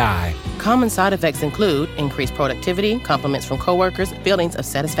AI. Common side effects include increased productivity, compliments from coworkers, feelings of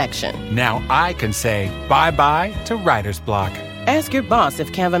satisfaction. Now I can say bye-bye to writer's block. Ask your boss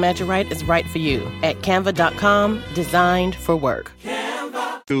if Canva Magic Write is right for you at canva.com, designed for work.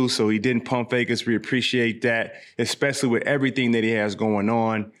 Canva. So he didn't pump fake us. We appreciate that, especially with everything that he has going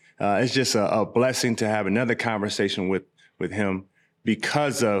on. It's just a blessing to have another conversation with him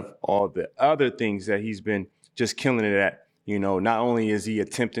because of all the other things that he's been just killing it at. Not only is he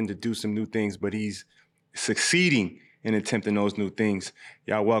attempting to do some new things, but he's succeeding in attempting those new things.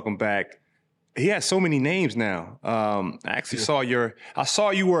 Y'all welcome back. He has so many names now. I actually saw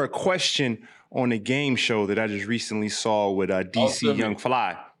you were a question on a game show that I just recently saw with DC Young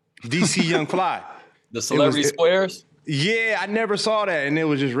Fly. DC Young Fly. The Celebrity Squares? Yeah, I never saw that, and it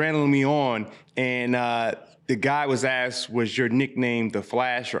was just randomly on. And the guy was asked, was your nickname The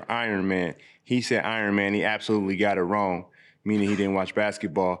Flash or Iron Man? He said Iron Man. He absolutely got it wrong. meaning he didn't watch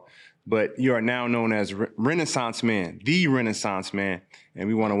basketball. But you are now known as Renaissance Man, the Renaissance Man, and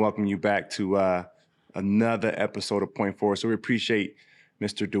we want to welcome you back to another episode of Point Forward. So we appreciate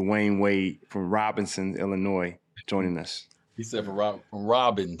Mr. Dwyane Wade from Robinson, Illinois, joining us. He said from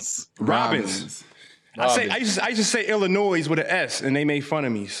Robbins. Robbins. I used to say Illinois with an S, and they made fun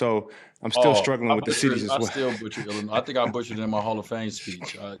of me. So I'm still struggling with the cities as well. I still butchered Illinois. I think I butchered it in my Hall of Fame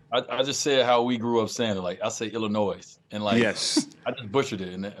speech. I just said how we grew up saying it. Like, I say Illinois. And like, yes, I just butchered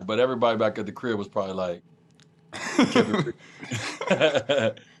it. But everybody back at the crib was probably like,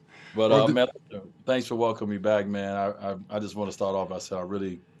 but man, thanks for welcoming me back, man. I just want to start off. I said I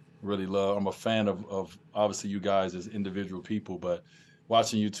really love. I'm a fan of obviously you guys as individual people, but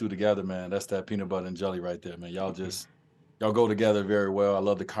watching you two together, man, that's that peanut butter and jelly right there, man. Y'all go together very well. I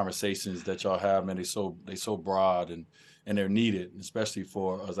love the conversations that y'all have, man. They so broad and they're needed, especially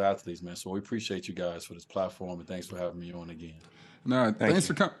for us athletes, man. So we appreciate you guys for this platform, and thanks for having me on again. No, thanks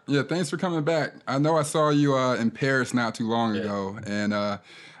for coming back. I know I saw you in Paris not too long ago, and I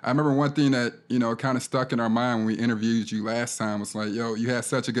remember one thing that kind of stuck in our mind when we interviewed you last time was like, yo, you had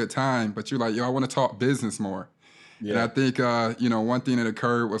such a good time, but you're like, yo, I want to talk business more. Yeah. And I think one thing that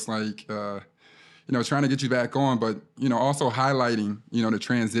occurred was like trying to get you back on, but also highlighting the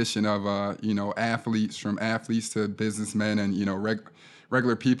transition of athletes from athletes to businessmen and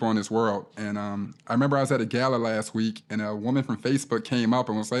regular people in this world. And I remember I was at a gala last week, and a woman from Facebook came up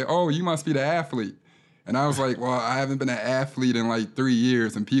and was like, "Oh, you must be the athlete." And I was like, "Well, I haven't been an athlete in like 3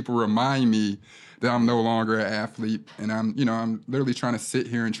 years," and people remind me that I'm no longer an athlete, and I'm literally trying to sit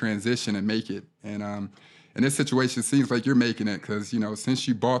here and transition and make it. And in this situation, it seems like you're making it because since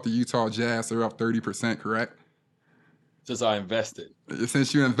you bought the Utah Jazz, they're up 30%, correct? Since I invested.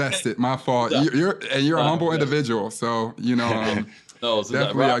 Since you invested, my fault. You're a humble individual, so No,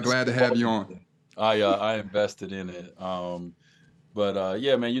 definitely I'm glad to have you on. I invested in it.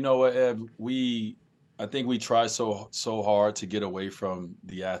 Yeah, man, you know what, Ed? I think we try so hard to get away from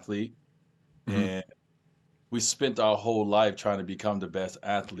the athlete. Mm-hmm. And we spent our whole life trying to become the best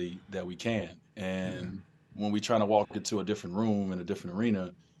athlete that we can. And when we trying to walk into a different room in a different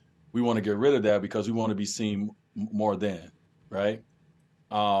arena, we want to get rid of that because we want to be seen more than, right?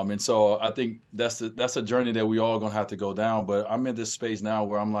 And so I think that's a journey that we all gonna have to go down. But I'm in this space now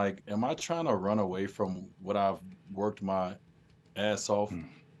where I'm like, am I trying to run away from what I've worked my ass off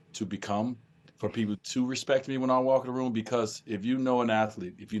to become, for people to respect me when I walk in the room? Because if you know an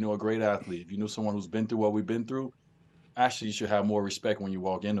athlete, if you know a great athlete, if you know someone who's been through what we've been through, actually you should have more respect when you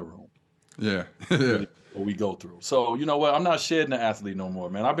walk in the room. Yeah. What we go through. So you know what? I'm not shedding the athlete no more,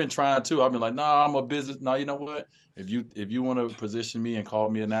 man. I've been trying to. I've been like, nah, I'm a business. Nah, you know what? If you want to position me and call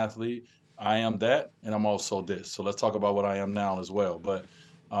me an athlete, I am that, and I'm also this. So let's talk about what I am now as well. But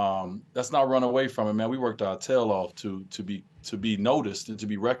let's not run away from it, man. We worked our tail off to be noticed and to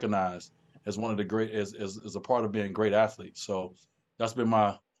be recognized as one of the great as a part of being a great athlete. So that's been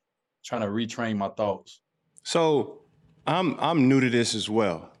my trying to retrain my thoughts. So I'm new to this as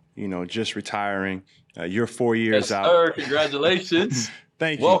well. Just retiring. You're 4 years out. Sir, congratulations.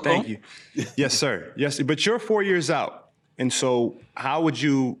 Thank you. Welcome. Thank you. Yes, sir. Yes, but you're 4 years out. And so how would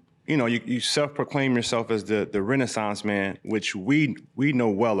you self-proclaim yourself as the Renaissance Man, which we know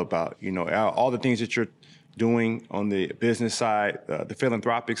well about, all the things that you're doing on the business side, the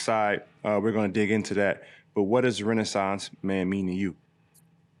philanthropic side, we're going to dig into that. But what does Renaissance Man mean to you?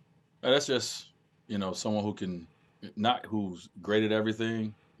 That's just, someone who's great at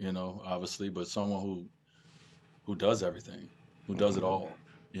everything, obviously, but someone who does everything, who does it all.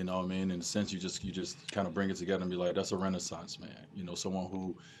 You know what I mean? In a sense, you just kind of bring it together and be like, that's a Renaissance man. Someone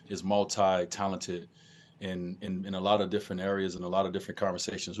who is multi-talented in a lot of different areas and a lot of different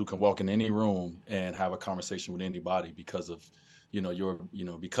conversations, who can walk in any room and have a conversation with anybody because of,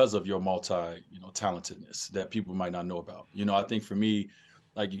 because of your talentedness that people might not know about. I think for me,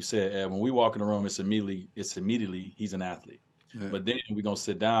 like you said, Ed, when we walk in the room, it's immediately he's an athlete. Yeah. But then we're gonna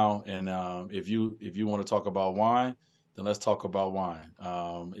sit down and if you want to talk about wine, then let's talk about wine.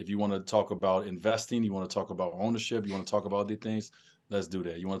 If you want to talk about investing, you want to talk about ownership, you want to talk about these things, let's do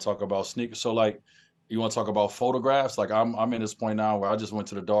that. You want to talk about sneakers, so like you want to talk about photographs. Like I'm in this point now where I just went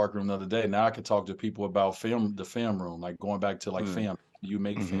to the dark room the other day. Now I can talk to people about the film room, like going back to like film. You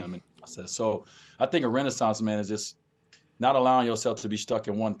make film and process. So I think a Renaissance man is just not allowing yourself to be stuck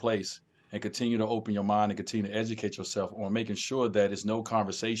in one place, and continue to open your mind and continue to educate yourself on making sure that there's no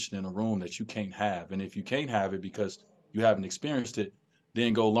conversation in a room that you can't have. And if you can't have it because you haven't experienced it,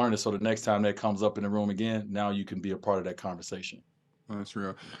 then go learn it. So the next time that comes up in the room again, now you can be a part of that conversation. That's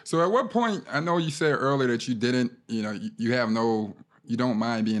real. So at what point, I know you said earlier that you didn't, you don't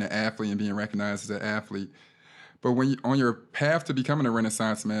mind being an athlete and being recognized as an athlete. But when you, on your path to becoming a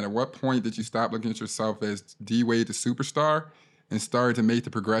Renaissance man, at what point did you stop looking at yourself as D Wade the superstar and started to make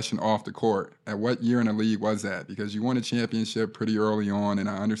the progression off the court? At what year in the league was that? Because you won a championship pretty early on, and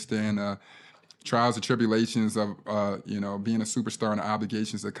I understand trials and tribulations of being a superstar and the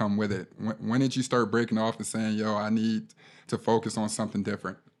obligations that come with it. When did you start breaking off and saying, "Yo, I need to focus on something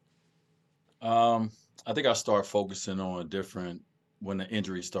different"? I think I started focusing on different when the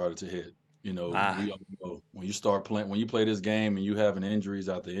injuries started to hit. We all know when you start playing, when you play this game and you having injuries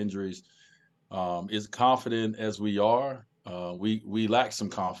after injuries, as confident as we are, we lack some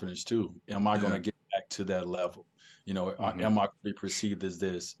confidence too. Am I going to get back to that level? Am I going to be perceived as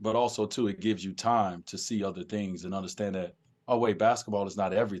this? But also too, it gives you time to see other things and understand that, oh wait, basketball is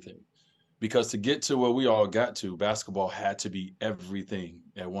not everything. Because to get to where we all got to, basketball had to be everything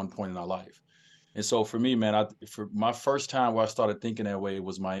at one point in our life. And so for me, man, for my first time where I started thinking that way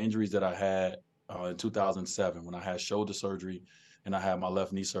was my injuries that I had in 2007 when I had shoulder surgery and I had my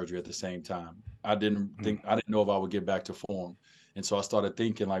left knee surgery at the same time. I didn't know if I would get back to form. And so I started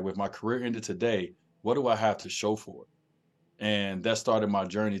thinking, like, with my career ended today, what do I have to show for it? And that started my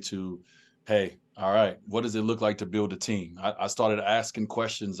journey to, hey, all right, what does it look like to build a team? I started asking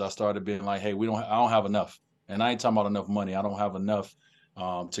questions. I started being like, hey, I don't have enough. And I ain't talking about enough money. I don't have enough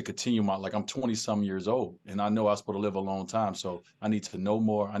to continue I'm 20 some years old and I know I'm supposed to live a long time. So I need to know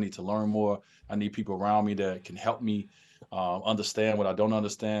more. I need to learn more. I need people around me that can help me understand what I don't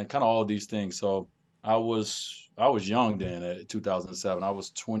understand, kind of all these things. So I was young then at 2007. I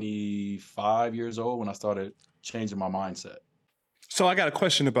was 25 years old when I started changing my mindset. So I got a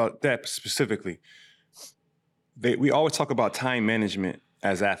question about that specifically. We always talk about time management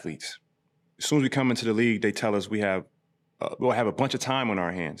as athletes. As soon as we come into the league, they tell us we'll have a bunch of time on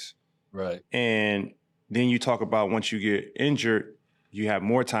our hands. Right. And then you talk about once you get injured, you have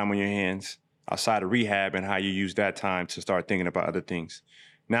more time on your hands outside of rehab and how you use that time to start thinking about other things.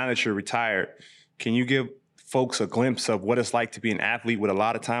 Now that you're retired, can you give folks a glimpse of what it's like to be an athlete with a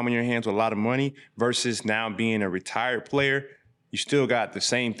lot of time on your hands, with a lot of money, versus now being a retired player? You still got the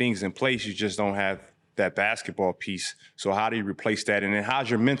same things in place. You just don't have that basketball piece. So how do you replace that? And then how's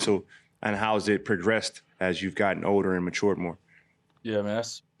your mental and how's it progressed as you've gotten older and matured more? Yeah, man,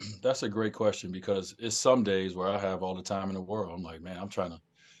 that's a great question because it's some days where I have all the time in the world. I'm like, man, I'm trying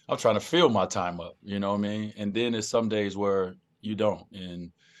to fill my time up, you know what I mean? And then there's some days where you don't.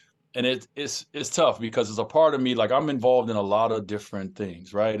 And it's tough because it's a part of me, like I'm involved in a lot of different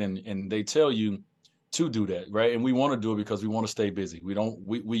things, right? And they tell you to do that, right? And we want to do it because we want to stay busy.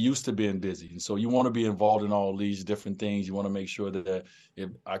 We used to being busy. And so you want to be involved in all these different things. You want to make sure that if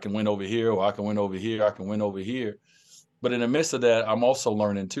I can win over here or I can win over here, I can win over here. But in the midst of that, I'm also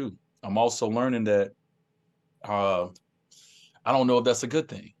learning too. I'm also learning that I don't know if that's a good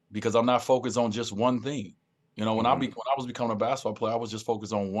thing because I'm not focused on just one thing. When I was becoming a basketball player, I was just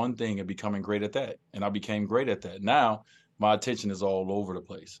focused on one thing and becoming great at that. And I became great at that. Now my attention is all over the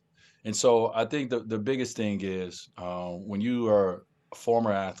place. And so I think the biggest thing is when you are a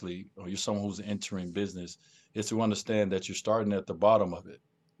former athlete or you're someone who's entering business, is to understand that you're starting at the bottom of it,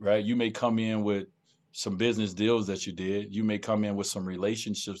 right? You may come in with some business deals that you did. You may come in with some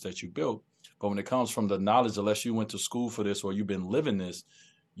relationships that you built. But when it comes from the knowledge, unless you went to school for this or you've been living this,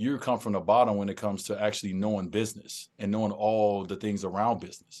 you come from the bottom when it comes to actually knowing business and knowing all the things around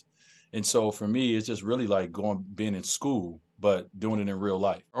business. And so for me, it's just really like being in school, but doing it in real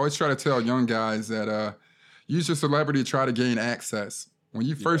life. I always try to tell young guys that use your celebrity to try to gain access. When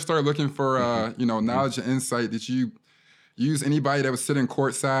you first start looking for knowledge and insight, did you use anybody that was sitting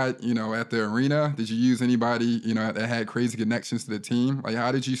courtside, at the arena? Did you use anybody, that had crazy connections to the team? Like,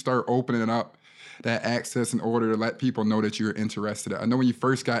 how did you start opening up that access in order to let people know that you're interested? I know when you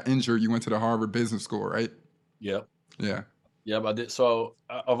first got injured, you went to the Harvard Business School, right? Yep. Yeah. Yeah, I did. So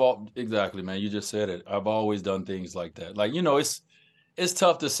exactly, man. You just said it. I've always done things like that. Like, it's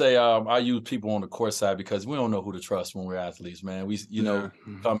tough to say I use people on the court side because we don't know who to trust when we're athletes, man. We,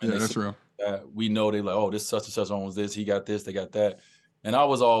 come in. Yeah, that's real. We know they like, oh, this such and such owns this. He got this. They got that. And I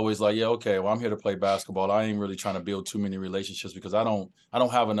was always like, yeah, okay, well, I'm here to play basketball. I ain't really trying to build too many relationships because I don't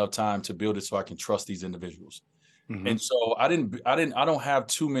have enough time to build it so I can trust these individuals. Mm-hmm. And so I don't have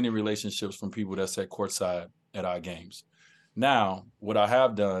too many relationships from people that sat courtside at our games. Now, what I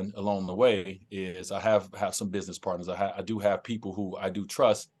have done along the way is I have some business partners. I do have people who I do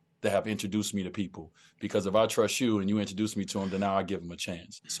trust that have introduced me to people, because if I trust you and you introduce me to them, then now I give them a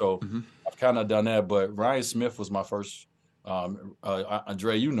chance. So I've kind of done that. But Ryan Smith was my first.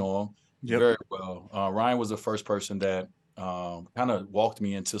 Andre, you know him very well. Ryan was the first person that kind of walked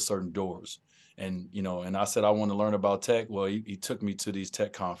me into certain doors. And, you know, and I said, I want to learn about tech. Well, he took me to these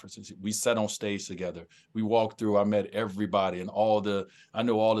tech conferences. We sat on stage together. We walked through, I met everybody and I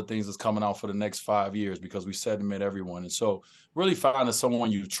know all the things that's coming out for the next 5 years because we sat and met everyone. And so really finding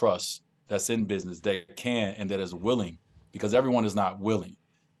someone you trust that's in business that can and that is willing, because everyone is not willing.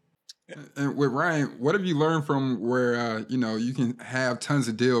 And with Ryan, what have you learned from where, you know, you can have tons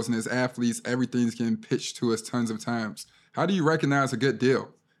of deals and as athletes, everything's getting pitched to us tons of times. How do you recognize a good deal?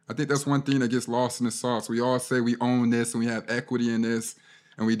 I think that's one thing that gets lost in the sauce. We all say we own this and we have equity in this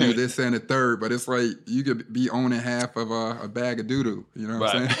and we do this and a third, but it's like you could be owning half of a bag of doo-doo. You know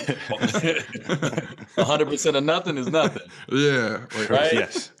what I'm saying? 100% of nothing is nothing. Yeah. Right?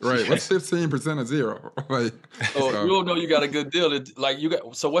 Yes. Right. What's 15% of zero? Like, so you don't know you got a good deal.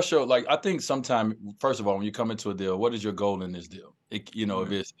 So what's your, like, I think sometime, first of all, when you come into a deal, what is your goal in this deal? You know,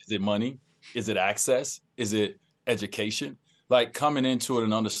 is it money? Is it access? Is it education? Like coming into it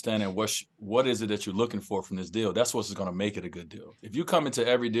and understanding what is it that you're looking for from this deal. That's what's going to make it a good deal. If you come into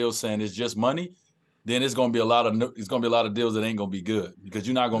every deal saying it's just money, then it's going to be a lot of deals that ain't going to be good because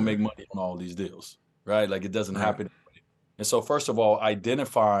you're not going to make money on all these deals, right? Like it doesn't happen. And so first of all,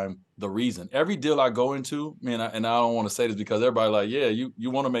 identifying the reason. Every deal I go into, man, and I don't want to say this because everybody like, yeah, you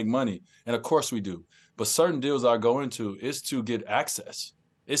want to make money. And of course we do. But certain deals I go into is to get access.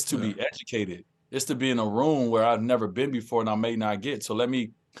 It's to be educated. It's to be in a room where I've never been before and I may not get. So let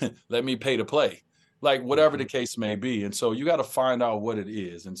me pay to play, like whatever the case may be. And so you got to find out what it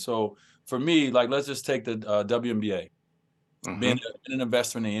is. And so for me, like, let's just take the WNBA. Being an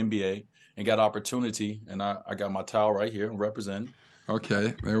investor in the NBA and got opportunity. And I got my towel right here and representing.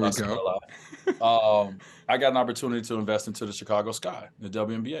 Okay, there we go. I got an opportunity to invest into the Chicago Sky, the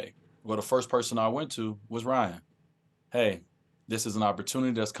WNBA. Well, the first person I went to was Ryan. Hey, this is an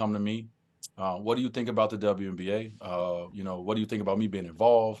opportunity that's come to me. What do you think about the WNBA? You know, what do you think about me being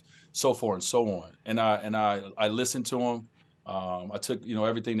involved? So forth and so on. And I listened to him. I took, you know,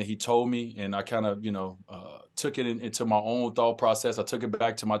 everything that he told me and I kind of, you know, took it into my own thought process. I took it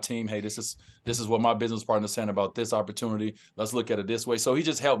back to my team. Hey, this is what my business partner is saying about this opportunity. Let's look at it this way. So he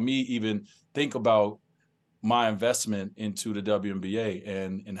just helped me even think about my investment into the WNBA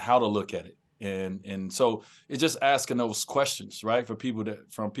and how to look at it. And so it's just asking those questions, right? From people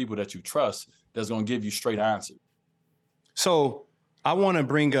that you trust, that's going to give you straight answers. So I want to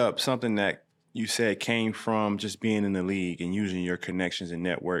bring up something that you said came from just being in the league and using your connections and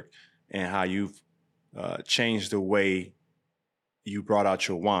network and how you've changed the way you brought out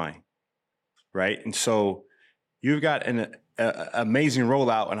your wine, right? And so you've got an amazing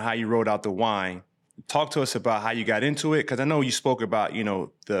rollout on how you rolled out the wine. Talk to us about how you got into it, because I know you spoke about, you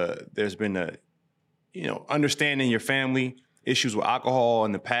know, there's been understanding your family issues with alcohol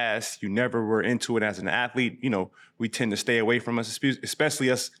in the past. You never were into it as an athlete. You know, we tend to stay away from us,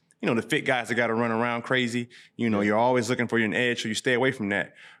 especially us, you know, the fit guys that got to run around crazy. You know, you're always looking for an edge, so you stay away from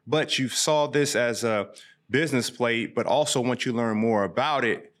that. But you saw this as a business play, but also once you learn more about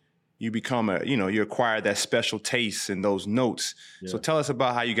it, you become you acquire that special taste and those notes. Yeah. So tell us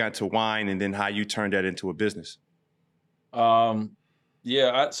about how you got to wine and then how you turned that into a business. So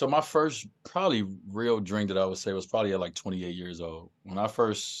my first probably real drink that I would say was probably at like 28 years old. When I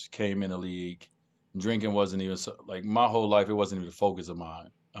first came in the league, drinking wasn't even like my whole life. It wasn't even the focus of mine.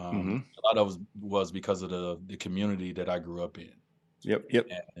 A lot of it was because of the community that I grew up in. Yep.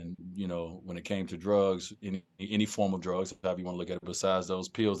 And you know, when it came to drugs, any form of drugs, however you want to look at it, besides those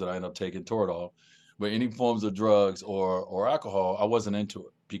pills that I ended up taking, Toradol, but any forms of drugs or alcohol, I wasn't into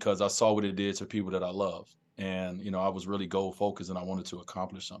it because I saw what it did to people that I love. And, you know, I was really goal focused and I wanted to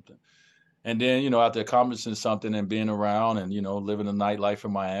accomplish something. And then, you know, after accomplishing something and being around and, you know, living the nightlife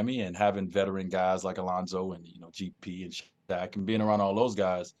in Miami and having veteran guys like Alonzo and, you know, GP and Shaq and being around all those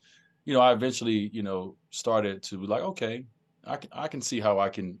guys, you know, I eventually, you know, started to be like, okay, I can see how I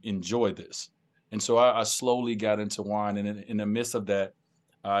can enjoy this. And so I slowly got into wine. And in the midst of that,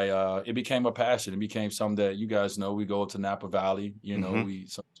 it became a passion. It became something that you guys know. We go to Napa Valley, you know,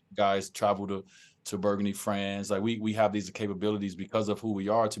 some guys travel to Burgundy, France. Like we have these capabilities because of who we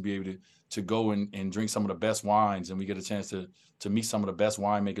are to be able to go and drink some of the best wines. And we get a chance to meet some of the best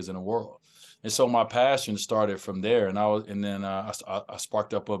winemakers in the world. And so my passion started from there. And I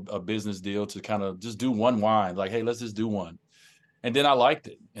sparked up a business deal to kind of just do one wine. Like, hey, let's just do one. And then I liked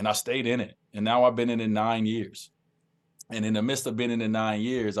it and I stayed in it. And now I've been in it 9 years. And in the midst of being in it 9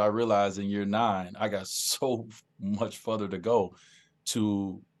 years, I realized in year 9, I got so much further to go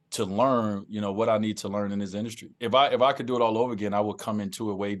to learn, you know, what I need to learn in this industry. If I could do it all over again, I would come into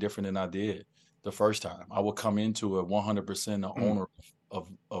it way different than I did the first time. I would come into it 100% the owner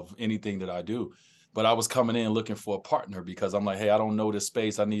of anything that I do. but I was coming in looking for a partner because I'm like, hey, I don't know this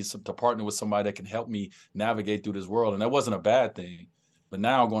space. I need to partner with somebody that can help me navigate through this world. And that wasn't a bad thing. But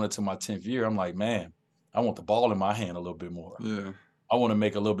now going into my 10th year, I'm like, man, I want the ball in my hand a little bit more. Yeah. I want to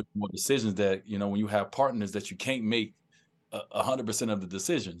make a little bit more decisions that, when you have partners that you can't make 100% of the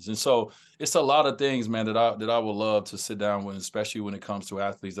decisions. And so it's a lot of things, man, that I would love to sit down with, especially when it comes to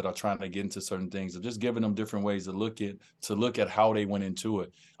athletes that are trying to get into certain things, and just giving them different ways to look at how they went into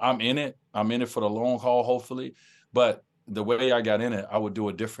it. I'm in it for the long haul, hopefully. But the way I got in it, I would do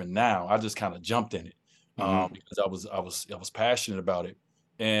it different now. I just kind of jumped in it because I was passionate about it.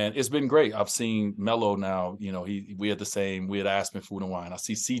 And it's been great. I've seen Melo now, we had Aspen Food and Wine. I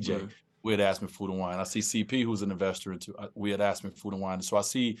see CJ. Right. We had Aspen Food and Wine. I see CP, who's an investor into. We had Aspen Food and Wine. So I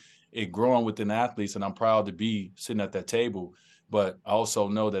see it growing within athletes, and I'm proud to be sitting at that table. But I also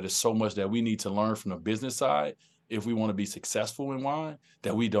know that it's so much that we need to learn from the business side if we want to be successful in wine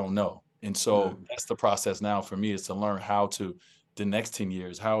that we don't know. And so that's the process now for me, is to learn how to, the next 10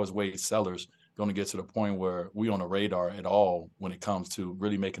 years, how is Wade Cellars going to get to the point where we on the radar at all when it comes to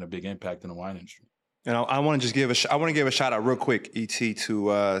really making a big impact in the wine industry. And I want to just give a shout out real quick, ET, to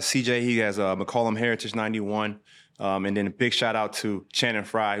CJ. He has McCollum Heritage 91. And then a big shout out to Channing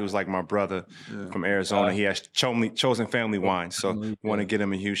Fry, who's like my brother from Arizona. He has Chosen Family Wine. So want to give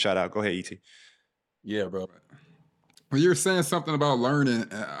him a huge shout out. Go ahead, ET. Yeah, bro. Well, you're saying something about learning.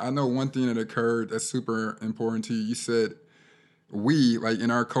 I know one thing that occurred that's super important to you. You said like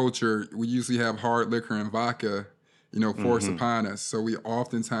in our culture, we usually have hard liquor and vodka, forced upon us. So we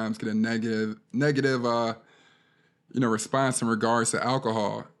oftentimes get a negative, response in regards to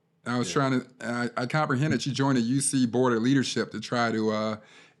alcohol. And I was trying to, I comprehend that you joined a UC board of leadership to try to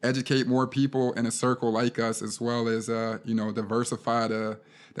educate more people in a circle like us, as well as, diversify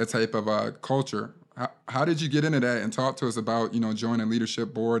that type of culture. How did you get into that, and talk to us about, joining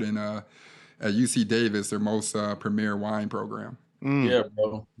leadership board and at UC Davis, their most premier wine program? Yeah,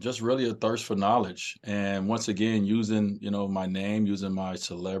 bro. Just really a thirst for knowledge. And once again, using, my name, using my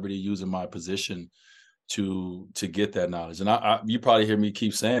celebrity, using my position to get that knowledge. And you probably hear me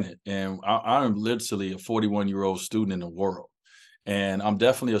keep saying it. And I'm literally a 41-year-old student in the world. And I'm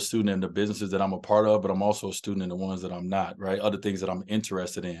definitely a student in the businesses that I'm a part of, but I'm also a student in the ones that I'm not, right? Other things that I'm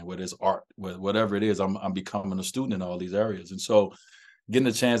interested in, whether it's art, whatever it is, I'm becoming a student in all these areas. And so getting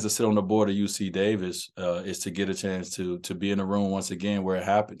a chance to sit on the board of UC Davis is to get a chance to be in the room once again where it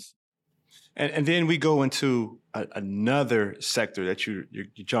happens. And then we go into another sector that you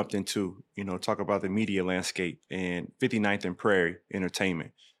jumped into, talk about the media landscape and 59th and Prairie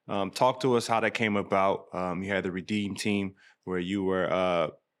Entertainment. Talk to us how that came about. You had the Redeem team where you were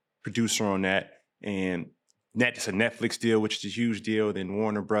a producer on that, and it's a Netflix deal, which is a huge deal. Then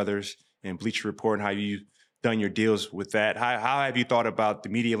Warner Brothers and Bleacher Report, and how you done your deals with that. How have you thought about the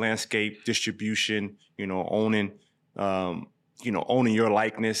media landscape, distribution, owning your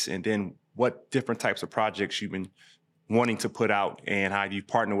likeness, and then what different types of projects you've been wanting to put out, and how you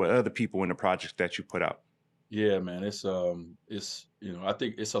partner with other people in the projects that you put out? Yeah, man, it's I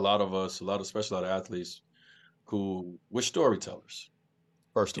think it's a lot of us, especially a lot of athletes who we're storytellers.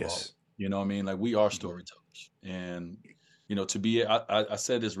 First of all, you know what I mean? Like, we are storytellers. And to be, I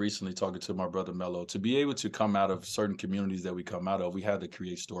said this recently talking to my brother Melo, to be able to come out of certain communities that we come out of, we had to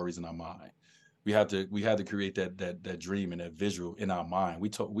create stories in our mind. We had to create that dream and that visual in our mind.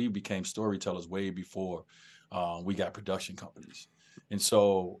 We became storytellers way before we got production companies. And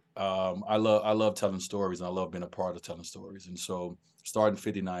so I love telling stories, and I love being a part of telling stories. And so starting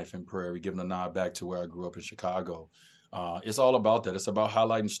 59th and Prairie, giving a nod back to where I grew up in Chicago, it's all about that. It's about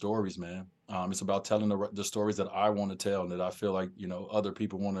highlighting stories, man. It's about telling the stories that I want to tell and that I feel like, other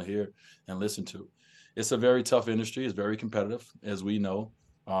people want to hear and listen to. It's a very tough industry. It's very competitive, as we know.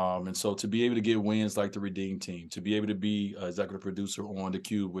 And so to be able to get wins like the Redeem team, to be able to be an executive producer on The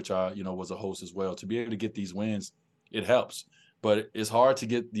Cube, which I, was a host as well, to be able to get these wins, it helps. But it's hard to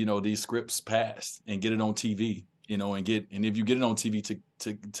get, these scripts passed and get it on TV, and if you get it on TV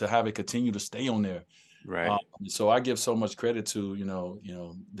to have it continue to stay on there. Right. So I give so much credit to,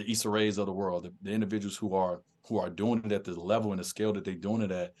 the Issa Raes of the world, the individuals who are doing it at the level and the scale that they're doing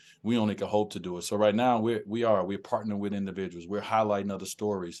it at. We only can hope to do it. So right now we're partnering with individuals. We're highlighting other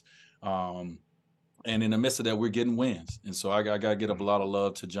stories. And in the midst of that, we're getting wins. And so I got to give up a lot of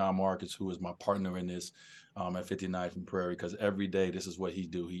love to John Marcus, who is my partner in this at 59th and Prairie, because every day this is what he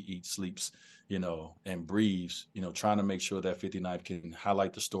do. He eats, sleeps, and breathes, trying to make sure that 59th can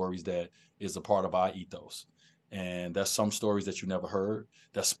highlight the stories that is a part of our ethos. And that's some stories that you never heard.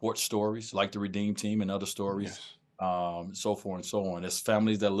 That's sports stories like the Redeem team and other stories, so forth and so on. It's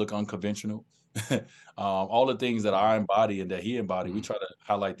families that look unconventional. All the things that I embody and that he embodied, we try to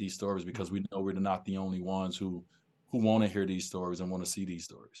highlight these stories because we know we're not the only ones who want to hear these stories and want to see these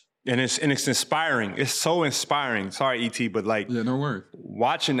stories. And it's inspiring. It's so inspiring. Sorry, ET, but like, Yeah, no worries.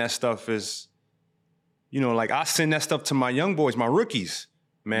 watching that stuff is, like I send that stuff to my young boys, my rookies.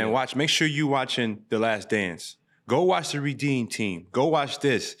 Man, make sure you watching The Last Dance. Go watch The Redeem Team. Go watch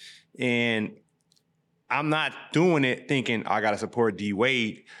this. And I'm not doing it thinking I got to support D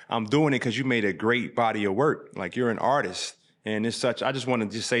Wade. I'm doing it because you made a great body of work. Like, you're an artist. And it's I just want to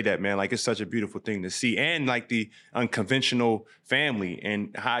just say that, man, like, it's such a beautiful thing to see. And like the unconventional family,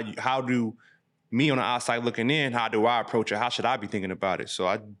 and how do me on the outside looking in, how do I approach it? How should I be thinking about it? So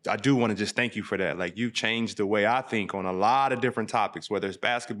I do want to just thank you for that. Like, you've changed the way I think on a lot of different topics, whether it's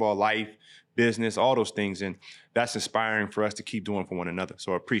basketball, life, business, all those things. And that's inspiring for us to keep doing for one another.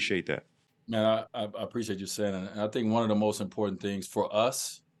 So I appreciate that. Man, I appreciate you saying it. And I think one of the most important things for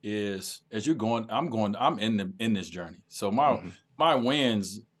us is, as you're going, I'm in this journey. So my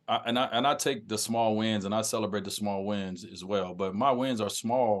wins, I take the small wins and I celebrate the small wins as well. But my wins are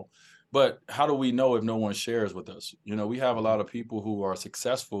small. But how do we know if no one shares with us? We have a lot of people who are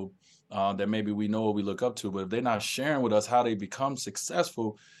successful that maybe we know what we look up to, but if they're not sharing with us how they become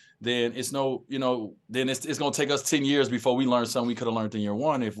successful, then it's then it's going to take us 10 years before we learn something we could have learned in year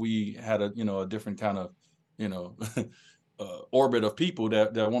one if we had a different kind of, orbit of people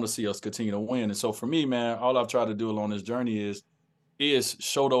that want to see us continue to win. And so for me, man, all I've tried to do along this journey is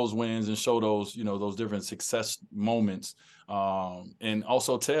show those wins and show those, those different success moments. And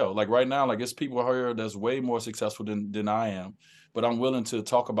also tell, like right now, like it's people here that's way more successful than I am, but I'm willing to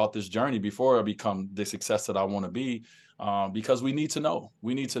talk about this journey before I become the success that I want to be. Because we need to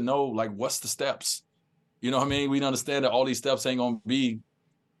know, like, what's the steps? You know what I mean? We understand that all these steps ain't going to be,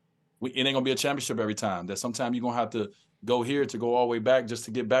 it ain't going to be a championship every time. That sometimes you're going to have to go here to go all the way back just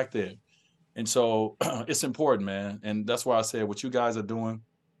to get back there. And so it's important, man. And that's why I said what you guys are doing,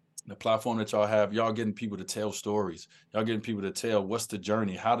 the platform that y'all have, y'all getting people to tell stories. Y'all getting people to tell what's the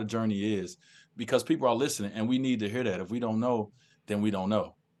journey, how the journey is, because people are listening and we need to hear that. If we don't know, then we don't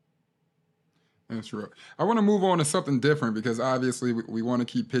know. That's right. I want to move on to something different because obviously we want to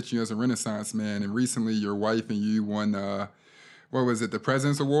keep pitching you as a Renaissance man. And recently your wife and you won, what was it, the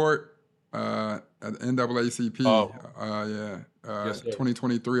President's Award at the NAACP? Oh. Yes,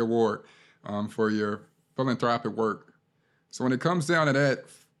 2023 award for your philanthropic work. So when it comes down to that,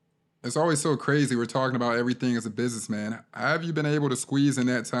 it's always so crazy. We're talking about everything as a businessman. Have you been able to squeeze in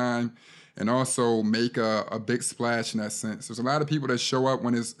that time and also make a big splash in that sense? There's a lot of people that show up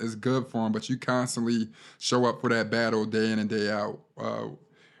when it's good for them, but you constantly show up for that battle day in and day out.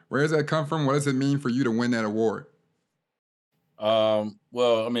 Where does that come from? What does it mean for you to win that award?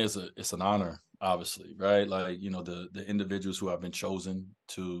 Well, I mean, it's an honor, obviously, right? Like, the individuals who have been chosen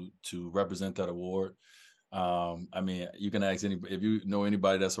to represent that award. I mean, you can ask if you know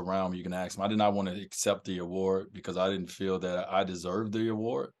anybody that's around me, you can ask them. I did not want to accept the award because I didn't feel that I deserved the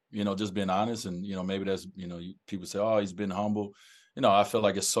award, just being honest. And, maybe that's, people say, oh, he's been humble. I feel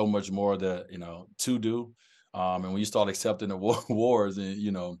like it's so much more that, to do. And when you start accepting the awards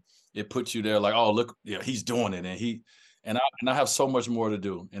and, it puts you there like, oh, look, he's doing it. And I have so much more to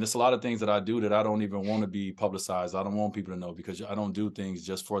do. And it's a lot of things that I do that I don't even want to be publicized. I don't want people to know because I don't do things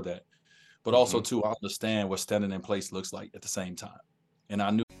just for that. But also, too, I understand what standing in place looks like at the same time. And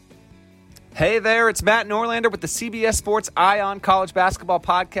I knew. Hey there, it's Matt Norlander with the CBS Sports Eye on College Basketball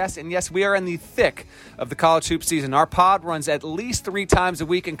Podcast. And yes, we are in the thick of the college hoop season. Our pod runs at least 3 times a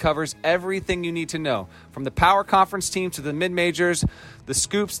week and covers everything you need to know. From the power conference team to the mid-majors, the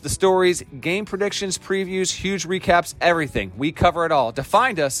scoops, the stories, game predictions, previews, huge recaps, everything. We cover it all. To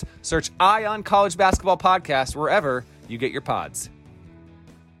find us, search Eye on College Basketball Podcast wherever you get your pods.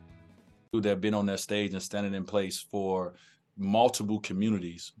 That have been on that stage and standing in place for multiple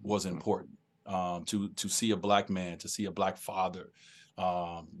communities was important. To see a black man, to see a black father,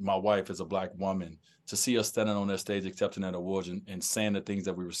 my wife is a black woman, to see us standing on that stage accepting that award and saying the things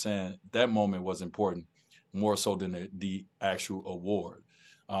that we were saying, that moment was important, more so than the actual award.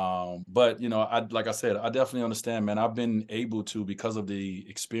 But, like I said, I definitely understand, man. I've been able to, because of the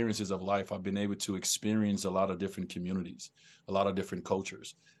experiences of life, I've been able to experience a lot of different communities, a lot of different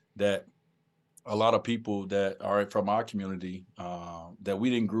cultures that a lot of people that are from our community that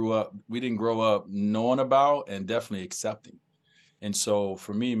we didn't grow up knowing about and definitely accepting. And so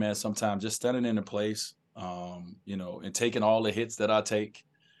for me, man, sometimes just standing in a place, and taking all the hits that I take,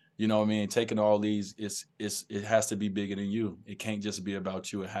 taking all these, it has to be bigger than you. It can't just be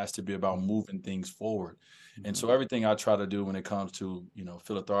about you. It has to be about moving things forward. Mm-hmm. And so everything I try to do when it comes to,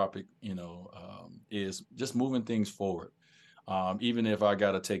 philanthropic, is just moving things forward. Even if I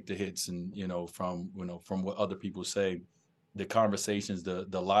got to take the hits and, from what other people say, the conversations,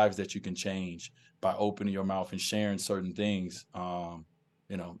 the lives that you can change by opening your mouth and sharing certain things,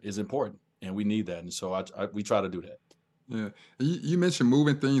 is important, and we need that. And so we try to do that. Yeah. You mentioned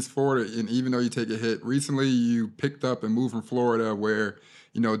moving things forward, and even though you take a hit, recently you picked up and moved from Florida where,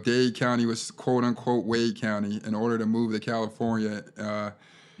 Dade County was quote unquote Wade County in order to move to California,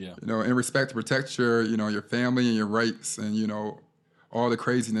 in respect to protect your family and your rights and, all the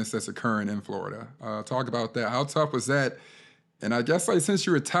craziness that's occurring in Florida. Talk about that. How tough was that? And I guess since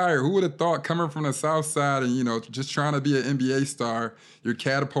you retired, who would have thought coming from the South Side and, just trying to be an NBA star, you're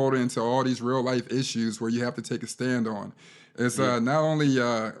catapulted into all these real life issues where you have to take a stand on. It's not only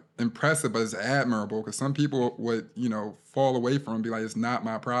impressive, but it's admirable because some people would, fall away from it and be like, it's not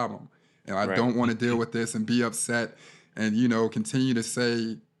my problem. And I don't want to deal with this and be upset and, continue to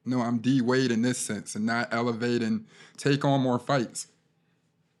say, no, I'm D Wade in this sense and not elevate and take on more fights.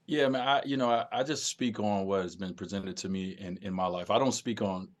 Yeah, man. I just speak on what has been presented to me in my life. I don't speak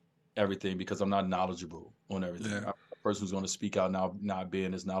on everything because I'm not knowledgeable on everything. I'm a person who's going to speak out now, not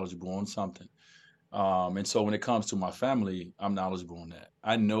being as knowledgeable on something. And so when it comes to my family, I'm knowledgeable on that.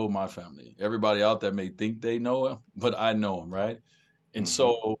 I know my family. Everybody out there may think they know them, but I know them, right? And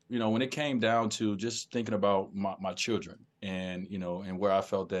so, when it came down to just thinking about my children and, and where I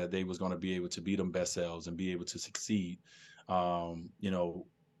felt that they was going to be able to be them best selves and be able to succeed, I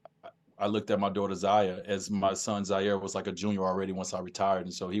looked at my daughter Zaya as my son Zaire was like a junior already once I retired.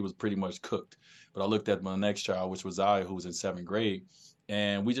 And so he was pretty much cooked. But I looked at my next child, which was Zaya, who was in 7th grade.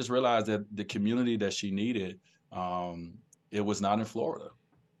 And we just realized that the community that she needed, it was not in Florida.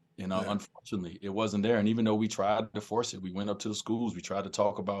 Unfortunately, it wasn't there. And even though we tried to force it, we went up to the schools. We tried to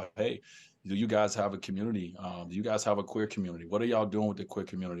talk about, hey, do you guys have a community? Do you guys have a queer community? What are y'all doing with the queer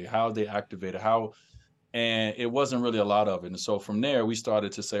community? How are they activated? And it wasn't really a lot of it. And so from there, we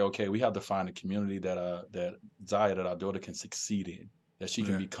started to say, okay, we have to find a community that Zaya, that our daughter can succeed in, that she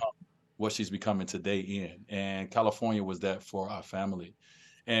can become what she's becoming today in. And California was that for our family.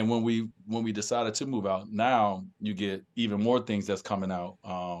 And when we decided to move out, now you get even more things that's coming out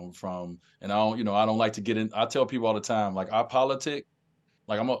and I don't like to get in. I tell people all the time, like I politic,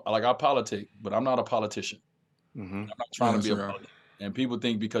 I politic, but I'm not a politician. I'm not trying to be a politician. And people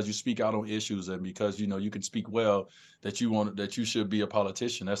think because you speak out on issues and because, you can speak well that you should be a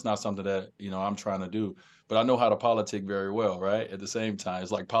politician. That's not something that, I'm trying to do. But I know how to politic very well, right? At the same time,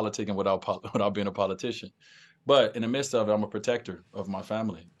 it's like politicking without being a politician. But in the midst of it, I'm a protector of my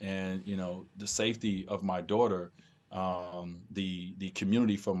family and, the safety of my daughter, the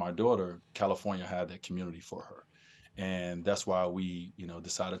community for my daughter. California had that community for her. And that's why we,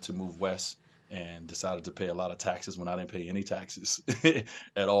 decided to move west and decided to pay a lot of taxes when I didn't pay any taxes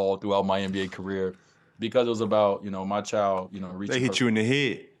at all throughout my NBA career, because it was about, my child, reaching. They hit you in the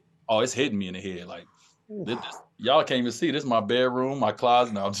head. Oh, it's hitting me in the head. Like, y'all can't even see. This is my bedroom, my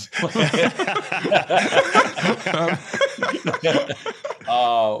closet. No, I'm just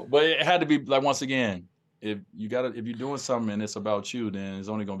but it had to be like, once again, if you're doing something and it's about you, then there's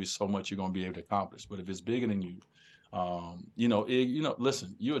only going to be so much you're going to be able to accomplish. But if it's bigger than you,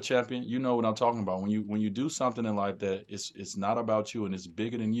 listen, you're a champion. You know what I'm talking about. When you do something in life that it's not about you and it's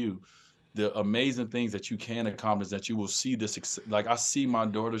bigger than you, the amazing things that you can accomplish, that you will see this. Like I see my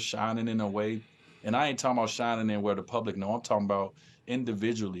daughter shining in a way, and I ain't talking about shining in where the public know. I'm talking about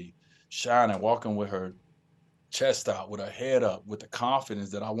individually shining, walking with her chest out, with her head up, with the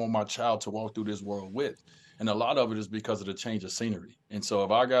confidence that I want my child to walk through this world with. And a lot of it is because of the change of scenery. And so if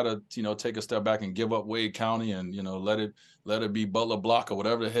I gotta, take a step back and give up Wade County and, let it be Butler Block or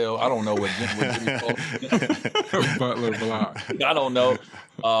whatever the hell, I don't know what Jimmy called it. Butler Block. I don't know.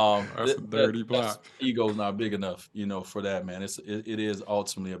 That's a dirty block. Ego's not big enough, for that, man. It is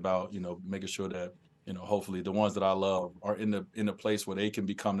ultimately about, making sure that, hopefully the ones that I love are in a place where they can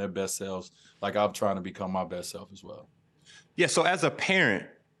become their best selves, like I'm trying to become my best self as well. Yeah. So as a parent,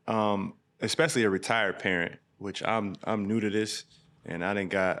 especially a retired parent, which I'm new to this, and I done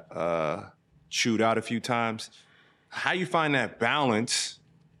got chewed out a few times. How you find that balance?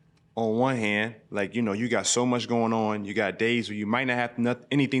 On one hand, like, you got so much going on. You got days where you might not have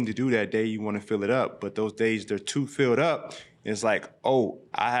anything to do that day. You want to fill it up, but those days they're too filled up. It's like, oh,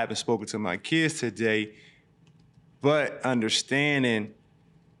 I haven't spoken to my kids today, but understanding,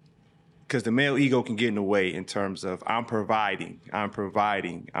 because the male ego can get in the way in terms of I'm providing.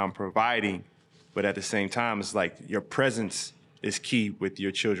 But at the same time, it's like your presence is key with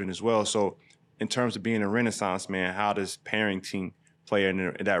your children as well. So in terms of being a Renaissance man, how does parenting play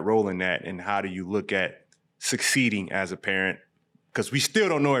in that role in that? And how do you look at succeeding as a parent? Because we still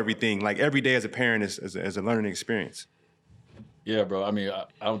don't know everything. Like every day as a parent is a learning experience. Yeah, bro. I mean,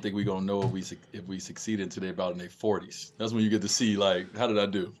 I don't think we're gonna know if we succeed until they're about in their 40s. That's when you get to see, like, how did I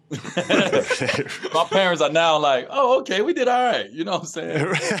do? My parents are now like, oh, okay, we did all right. You know what I'm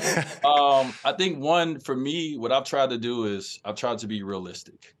saying? I think one for me, what I've tried to do is I've tried to be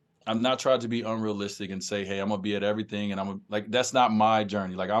realistic. I'm not trying to be unrealistic and say, hey, I'm gonna be at everything, and like that's not my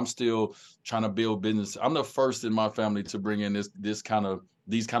journey. Like I'm still trying to build business. I'm the first in my family to bring in these kind of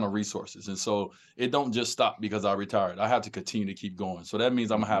resources, and so it don't just stop because I retired. I have to continue to keep going. So that means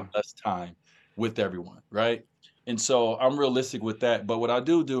I'm gonna have less time with everyone, right? And so I'm realistic with that. But what I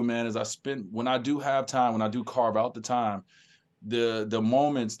do, man, is when I do have time, when I do carve out the time, the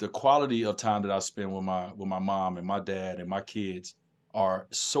moments, the quality of time that I spend with my mom and my dad and my kids are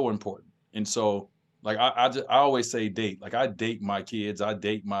so important. And so like I always say date. Like I date my kids, I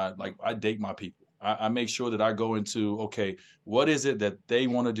date my people. I make sure that I go into, okay, what is it that they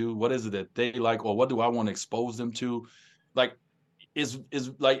want to do? What is it that they like, or what do I want to expose them to? Like is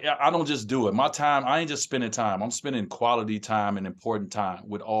like I don't just do it. My time, I ain't just spending time. I'm spending quality time and important time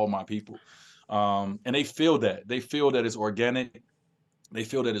with all my people. And they feel that. They feel that it's organic. They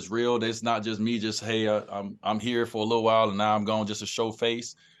feel that it's real. That it's not just me. Just hey, I'm here for a little while and now I'm going just to show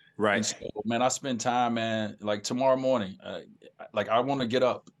face. And Right. so, man, I spend time, man. Like tomorrow morning, like I want to get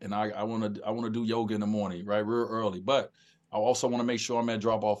up and I want to do yoga in the morning, right, real early. But I also want to make sure I'm at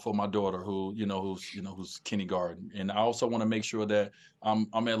drop off for my daughter, who's kindergarten, and I also want to make sure that I'm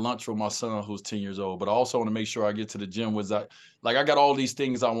at lunch with my son, who's 10 years old. But I also want to make sure I get to the gym with that. Like I got all these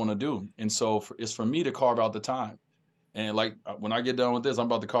things I want to do, and so it's for me to carve out the time. And like when I get done with this, I'm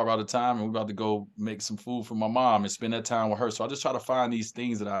about to carve out a time and we're about to go make some food for my mom and spend that time with her. So I just try to find these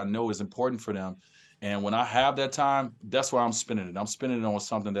things that I know is important for them. And when I have that time, that's where I'm spending it. I'm spending it on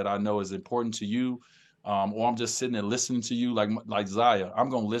something that I know is important to you. Or I'm just sitting there listening to you like Zaya. I'm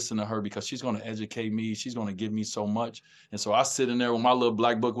gonna listen to her because she's gonna educate me. She's gonna give me so much. And so I sit in there with my little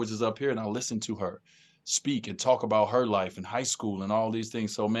black book, which is up here, and I listen to her speak and talk about her life in high school and all these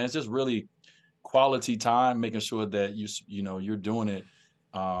things. So man, it's just really quality time, making sure that you're doing it,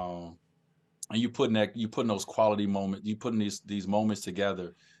 and you putting those quality moments, you putting these moments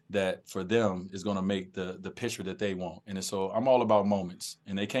together that for them is going to make the picture that they want. And so I'm all about moments,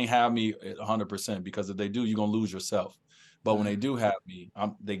 and they can't have me at 100% because if they do, you're gonna lose yourself. But when they do have me,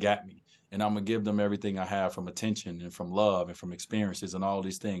 they got me, and I'm gonna give them everything I have from attention and from love and from experiences and all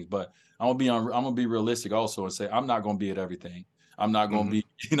these things. But I'm gonna be realistic also and say I'm not gonna be at everything. I'm not going to be,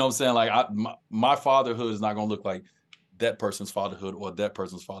 you know what I'm saying? Like my fatherhood is not going to look like that person's fatherhood or that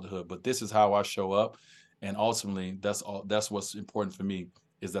person's fatherhood, but this is how I show up. And ultimately that's what's important for me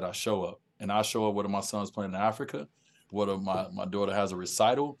is that I show up, and I show up whether my son's playing in Africa, whether my daughter has a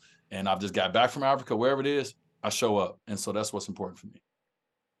recital and I've just got back from Africa, wherever it is, I show up. And so that's what's important for me.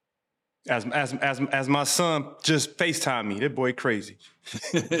 As my son just FaceTime me, that boy crazy.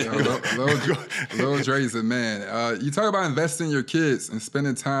 Lil Dre's a man. You talk about investing in your kids and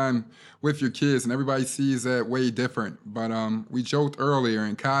spending time with your kids, and everybody sees that way different. But we joked earlier,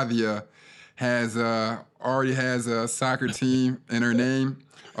 and Kavia already has a soccer team in her name,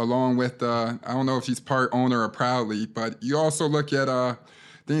 along with I don't know if she's part owner or proudly, but you also look at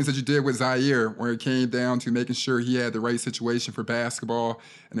things that you did with Zaire, where it came down to making sure he had the right situation for basketball,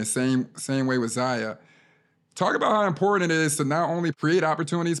 and the same way with Zaya. Talk about how important it is to not only create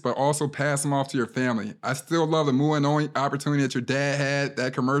opportunities, but also pass them off to your family. I still love the Muanoi opportunity that your dad had,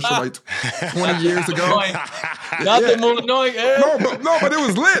 that commercial like 20 years ago. Not the Muanoi. No, but it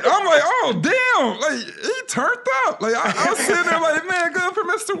was lit. I'm like, oh, damn. Like, he turned up. Like, I was sitting there like, man, good for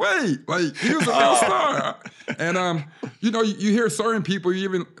Mr. Wade. Like, he was a real star. And, you hear certain people, you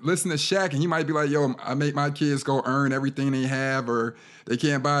even listen to Shaq, and he might be like, yo, I make my kids go earn everything they have, or they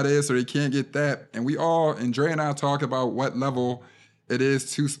can't buy this, or they can't get that. And we all, and Dre and I talk about what level it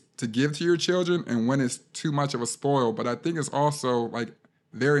is to give to your children and when it's too much of a spoil. But I think it's also like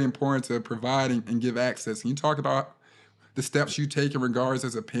very important to provide and give access. Can you talk about the steps you take in regards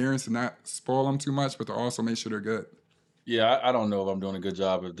as a parent to not spoil them too much, but to also make sure they're good? Yeah, I don't know if I'm doing a good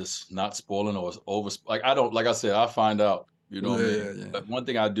job of this not spoiling or over. Like I said, I find out. You know what I mean? Yeah. But one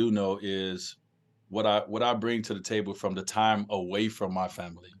thing I do know is what I bring to the table from the time away from my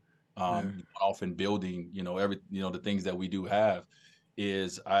family, often building, the things that we do have,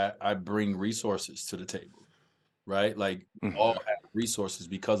 is I bring resources to the table, right? Like all have resources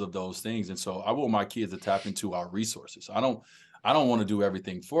because of those things, and so I want my kids to tap into our resources. I don't want to do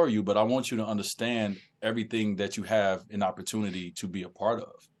everything for you, but I want you to understand everything that you have an opportunity to be a part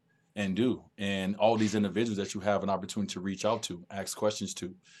of and do, and all these individuals that you have an opportunity to reach out to, ask questions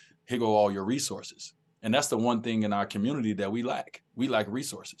to. Here go all your resources. And that's the one thing in our community that we lack. We lack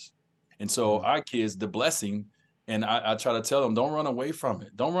resources. And so our kids, the blessing And I try to tell them, don't run away from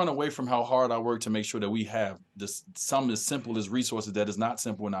it. Don't run away from how hard I work to make sure that we have this some as simple as resources that is not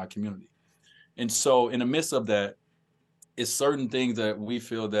simple in our community. And so in the midst of that, it's certain things that we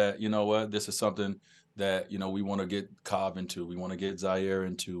feel that, you know what, this is something that, you know, we want to get Cobb into, we want to get Zaire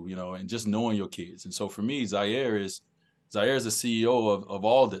into, you know, and just knowing your kids. And so for me, Zaire is the CEO of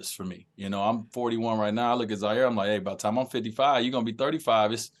all this for me. You know, I'm 41 right now. I look at Zaire, I'm like, hey, by the time I'm 55, you're going to be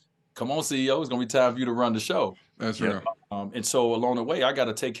 35. Come on, CEO, it's going to be time for you to run the show. That's right. And so along the way, I got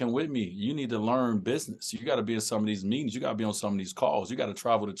to take him with me. You need to learn business. You got to be in some of these meetings. You got to be on some of these calls. You got to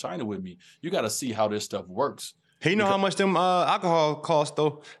travel to China with me. You got to see how this stuff works. He know how much them alcohol cost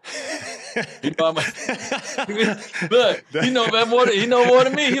though. You know how much? Look, he know more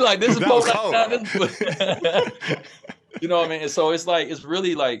than me. He like, this is more you know what I mean? And so it's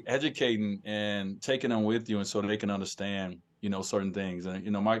really like educating and taking them with you, and so they can understand, you know, certain things. And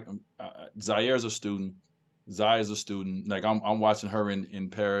you know, Zaire's a student. Zaya's a student. Like I'm watching her in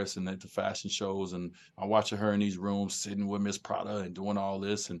Paris and at the fashion shows, and I'm watching her in these rooms sitting with Miss Prada and doing all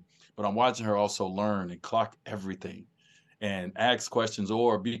this, but I'm watching her also learn and clock everything and ask questions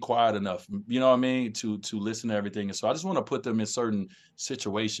or be quiet enough, you know what I mean, to listen to everything. And so I just want to put them in certain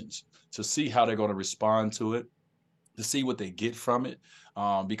situations to see how they're going to respond to it, to see what they get from it,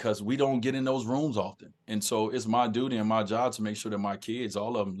 because we don't get in those rooms often. And so it's my duty and my job to make sure that my kids,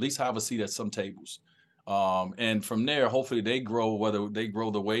 all of them, at least have a seat at some tables. And from there, hopefully they grow, whether they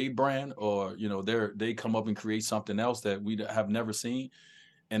grow the Wade brand or, you know, they come up and create something else that we have never seen,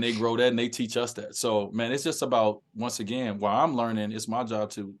 and they grow that and they teach us that. So, man, it's just about, once again, while I'm learning, it's my job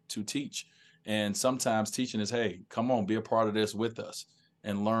to teach. And sometimes teaching is, hey, come on, be a part of this with us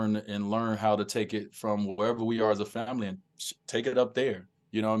and learn how to take it from wherever we are as a family and take it up there.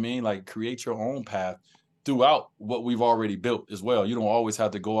 You know what I mean? Like, create your own path throughout what we've already built as well. You don't always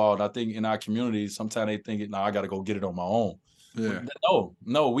have to go out. I think in our community, sometimes they think, no, I got to go get it on my own. Yeah.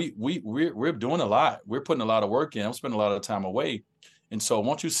 No, we're doing a lot. We're putting a lot of work in. I'm spending a lot of time away. And so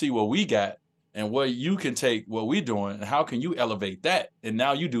once you see what we got and where you can take what we're doing and how can you elevate that? And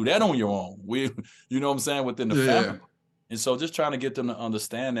now you do that on your own. You know what I'm saying, within the family. And so just trying to get them to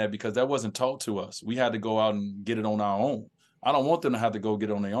understand that, because that wasn't taught to us. We had to go out and get it on our own. I don't want them to have to go get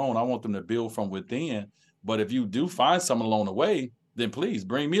it on their own. I want them to build from within. But if you do find someone along the way, then please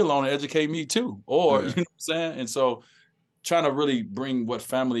bring me along and educate me too. Or, you know what I'm saying? And so trying to really bring what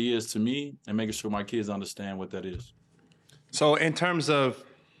family is to me and making sure my kids understand what that is. So in terms of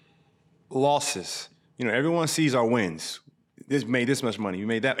losses, you know, everyone sees our wins. This made this much money. You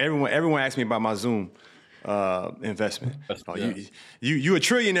made that. Everyone asked me about my Zoom investment. Oh, you a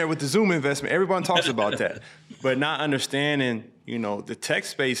trillionaire with the Zoom investment. Everyone talks about that, but not understanding, you know, the tech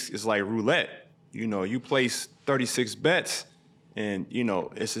space is like roulette. You know, you place 36 bets, and you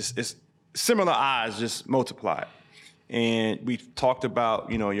know it's similar odds, just multiplied. And we talked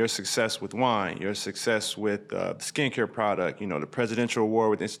about, you know, your success with wine, your success with the skincare product, you know, the presidential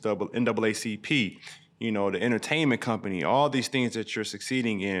award with NAACP, you know, the entertainment company, all these things that you're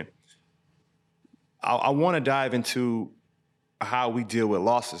succeeding in. I want to dive into how we deal with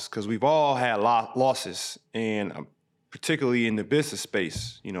losses, because we've all had losses, and particularly in the business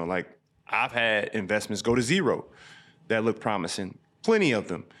space, you know, like I've had investments go to zero that look promising, plenty of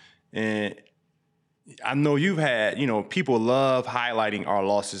them. And I know you've had, you know, people love highlighting our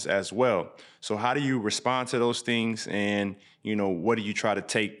losses as well. So how do you respond to those things? And, you know, what do you try to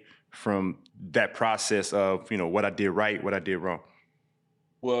take from that process of, you know, what I did right, what I did wrong?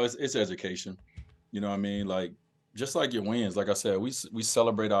 Well, it's education. You know what I mean? Like, just like your wins, like I said, we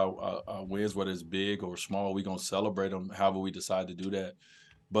celebrate our wins, whether it's big or small. We're going to celebrate them however we decide to do that.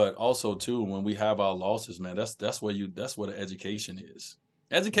 But also, too, when we have our losses, man, that's where the education is.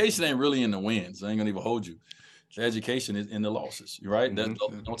 Education ain't really in the wins. I ain't gonna even hold you. The education is in the losses, right?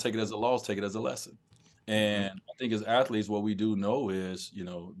 Mm-hmm. Don't take it as a loss, take it as a lesson. And I think as athletes, what we do know is, you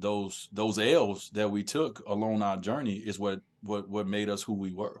know, those L's that we took along our journey is what made us who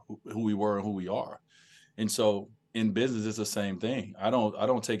we were and who we are. And so in business, it's the same thing. I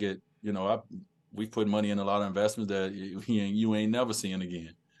don't take it, you know, we've put money in a lot of investments that you ain't never seeing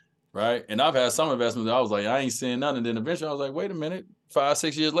again. Right. And I've had some investments that I was like, I ain't seeing nothing. And then eventually I was like, wait a minute,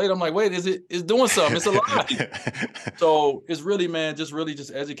 5-6 years later, I'm like, wait, it's doing something. It's alive. So it's really, man, just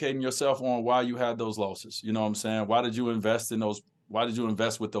educating yourself on why you had those losses. You know what I'm saying? Why did you invest in those? Why did you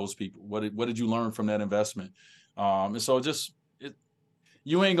invest with those people? What did you learn from that investment? And so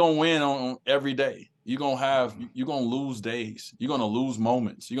you ain't going to win on every day. You're going to lose days. You're going to lose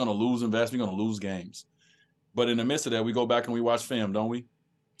moments. You're going to lose investments. You're going to lose games. But in the midst of that, we go back and we watch film, don't we?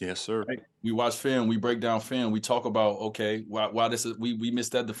 Yes, sir. Right. We watch film, we break down film, we talk about, okay, why this is we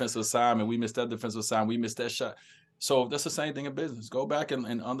missed that defensive assignment, we missed that defensive assignment, we missed that shot. So that's the same thing in business. Go back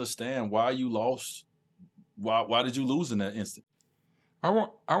and understand why you lost. Why did you lose in that instant? I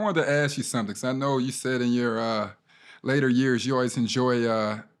wanted to ask you something, because I know you said in your later years you always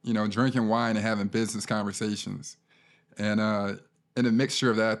enjoy drinking wine and having business conversations. And in a mixture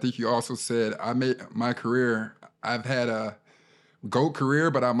of that, I think you also said, I made my career, I've had a GOAT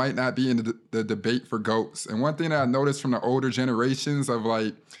career, but I might not be in the debate for GOATs. And one thing that I noticed from the older generations of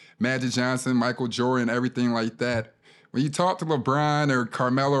like Magic Johnson, Michael Jordan, everything like that, when you talk to LeBron or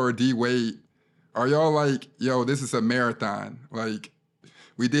Carmelo or D Wade, are y'all like, yo, this is a marathon? Like,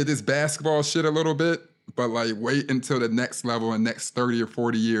 we did this basketball shit a little bit, but like wait until the next level in the next 30 or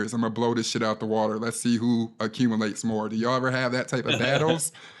 40 years. I'm gonna blow this shit out the water. Let's see who accumulates more. Do y'all ever have that type of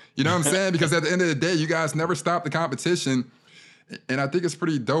battles? You know what I'm saying? Because at the end of the day, you guys never stop the competition. And I think it's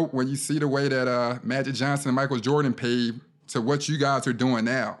pretty dope when you see the way that Magic Johnson and Michael Jordan paved to what you guys are doing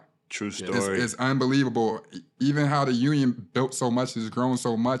now. True story. It's unbelievable. Even how the union built so much, has grown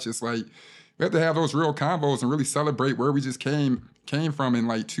so much. It's like we have to have those real combos and really celebrate where we just came from in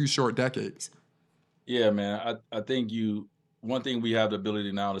like 2 short decades. Yeah, man. I think one thing we have the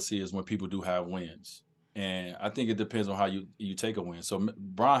ability now to see is when people do have wins. And I think it depends on how you take a win. So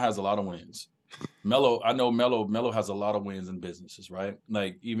Bron has a lot of wins. I know Melo has a lot of wins in businesses, right?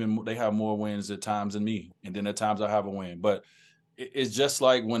 Like even they have more wins at times than me. And then at times I have a win. But it's just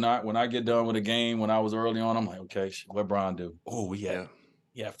like when I get done with a game, when I was early on, I'm like, okay, what Bron do? Oh, we had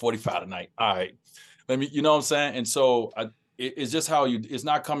 45 tonight. All right. You know what I'm saying? And so it's just how it's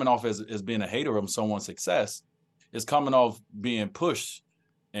not coming off as being a hater of someone's success. It's coming off being pushed.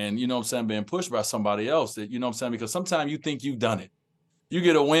 And you know what I'm saying? Being pushed by somebody else that, you know what I'm saying? Because sometimes you think you've done it. You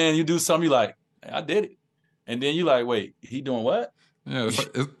get a win, you do something, you like, hey, I did it. And then you like, wait, he doing what? Yeah,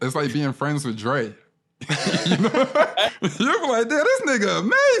 it's like being friends with Dre. You know? You're like, damn, this nigga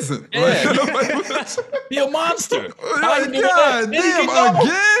amazing. Yeah. Like, he a monster. Like, God damn,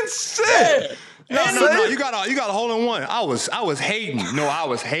 again? Shit. Yeah. No. You got a hole in one. I was hating. No, I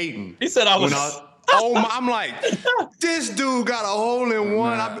was hating. He said I was. I'm like, this dude got a hole in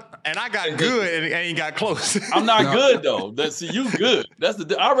one, and I got good and he got close. I'm not good though. You good.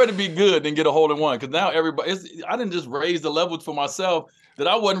 I'd rather be good than get a hole in one, because now I didn't just raise the level for myself that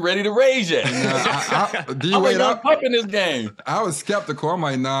I wasn't ready to raise yet. I'm like, I'm up in this game. I was skeptical. I'm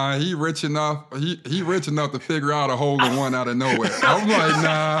like, nah, he rich enough. He rich enough to figure out a hole in one out of nowhere. I'm like,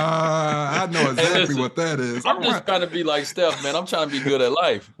 nah, I know exactly what that is. I'm just trying to be like Steph, man. I'm trying to be good at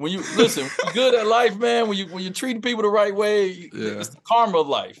life. When you're good at life, man, when you treat people the right way, it's the karma of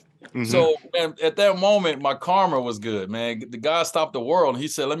life. Mm-hmm. So, man, at that moment, my karma was good, man. The guy stopped the world, and he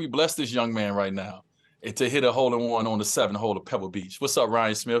said, let me bless this young man right now. And to hit a hole in one on the 7th hole of Pebble Beach. What's up,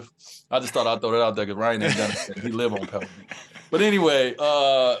 Ryan Smith? I just thought I'd throw that out there because Ryan ain't done it. He live on Pebble Beach. But anyway,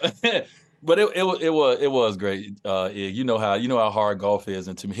 but it was great. You know how hard golf is,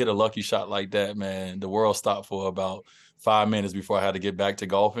 and to hit a lucky shot like that, man, the world stopped for about 5 minutes before I had to get back to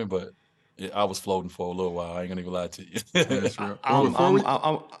golfing. But I was floating for a little while. I ain't gonna even lie to you.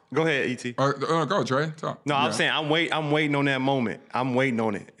 Go ahead, E.T. Go, Dre. Talk. No, I'm saying I'm waiting on that moment. I'm waiting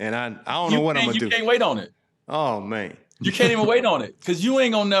on it, and I don't know what I'm gonna do. You can't wait on it. Oh man, you can't even wait on it because you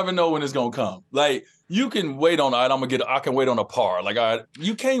ain't gonna never know when it's gonna come. Like you can wait on. All right, I can wait on a par. Like all right,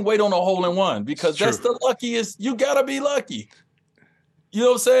 you can't wait on a hole in one because that's the luckiest. You gotta be lucky. You know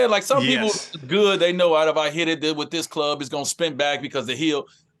what I'm saying? Like some people, good. They know if I hit it with this club, it's gonna spin back because the heel.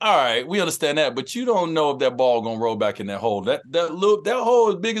 All right, we understand that, but you don't know if that ball gonna roll back in that hole. That hole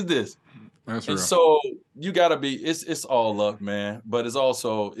as big as this. That's and real. So you gotta be. It's all luck, man. But it's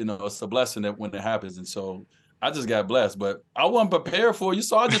also it's a blessing that when it happens. And so I just got blessed, but I wasn't prepared for you,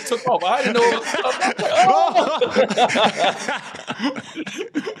 so I just took off. I didn't know.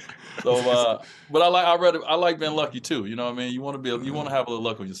 So, but I like being lucky too. You know what I mean? You want to have a little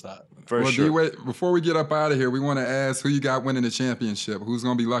luck on your side. For sure. D-Wade, before we get up out of here, we want to ask who you got winning the championship. Who's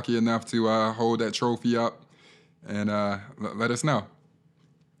going to be lucky enough to hold that trophy up, and let us know.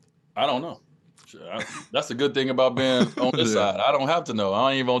 I don't know. That's the good thing about being on this side. I don't have to know.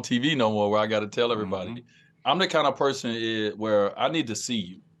 I ain't even on TV no more where I got to tell everybody. Mm-hmm. I'm the kind of person where I need to see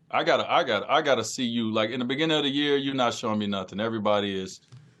you. I gotta see you. Like in the beginning of the year, you're not showing me nothing. Everybody is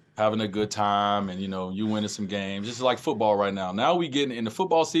having a good time, and you winning some games. It's like football right now. Now we getting in the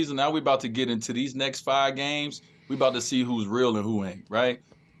football season. Now we about to get into these next 5 games. We about to see who's real and who ain't, right?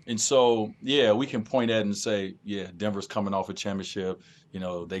 And so, we can point at it and say, Denver's coming off a championship.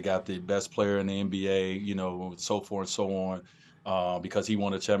 They got the best player in the NBA, so forth and so on, because he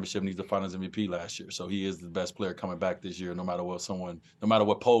won a championship and he's the finals MVP last year. So he is the best player coming back this year, no matter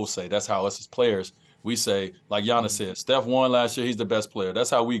what polls say. That's how us as players, we say, like Giannis said, Steph won last year, he's the best player.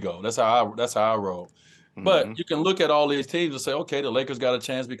 That's how we go. That's how I roll. But you can look at all these teams and say, okay, the Lakers got a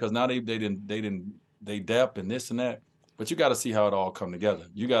chance because now they depth and this and that. But you got to see how it all come together.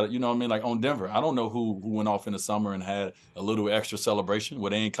 You got to, you know what I mean? Like on Denver, I don't know who went off in the summer and had a little extra celebration where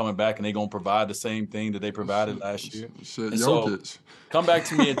they ain't coming back and they going to provide the same thing that they provided last year. Shit, Jokic. So, come back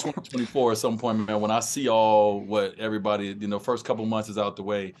to me in 2024 at some point, man, when I see all what everybody, first couple months is out the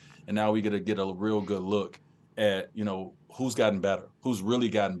way, and now we got to get a real good look at, who's gotten better, who's really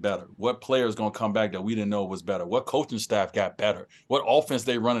gotten better, what players going to come back that we didn't know was better, what coaching staff got better, what offense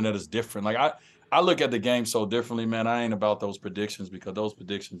they running that is different. Like, I look at the game so differently, man. I ain't about those predictions because those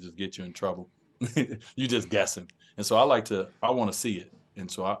predictions just get you in trouble. You just guessing. And so I want to see it.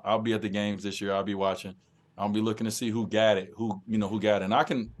 And so I'll be at the games this year. I'll be watching. I'll be looking to see who got it, who got it. And I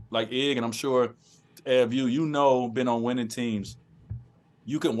can, like Ig, and I'm sure Ev, been on winning teams.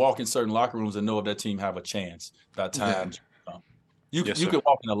 You can walk in certain locker rooms and know if that team have a chance that time. You can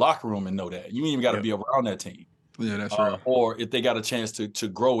walk in the locker room and know that. You ain't even got to be around that team. Yeah, that's right. Or if they got a chance to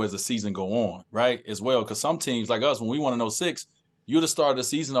grow as the season go on, right, as well. Because some teams like us, when we won in 06, you'd have started the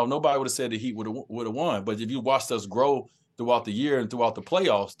season off, nobody would have said the Heat would have won. But if you watched us grow throughout the year and throughout the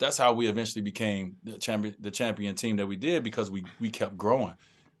playoffs, that's how we eventually became the champion team that we did, because we kept growing.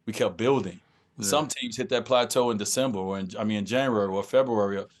 We kept building. Yeah. Some teams hit that plateau in December or in January or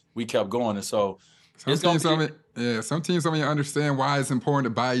February. We kept going. And so some teams don't even understand why it's important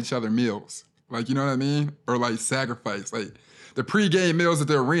to buy each other meals. Like, you know what I mean? Or like sacrifice. Like the pregame meals at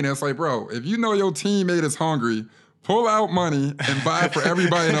the arena. It's like, bro, if you know your teammate is hungry, pull out money and buy for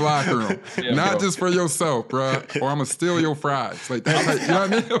everybody in the locker room. Not just for yourself, bro. Or I'm gonna steal your fries. Like that's like, you know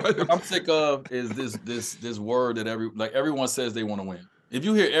what I mean? I'm sick of is this word that everyone says they want to win. If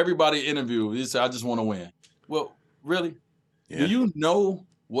you hear everybody interview, you say, I just want to win. Well, really? Yeah. Do you know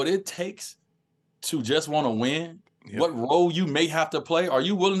what it takes to just want to win? Yep. What role you may have to play? Are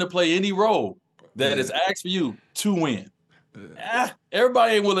you willing to play any role that is asked for you to win?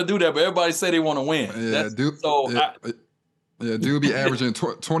 Everybody ain't willing to do that, but everybody say they want to win. Dude be averaging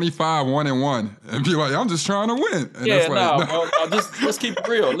 25, 1-1, and be like, I'm just trying to win. And let's keep it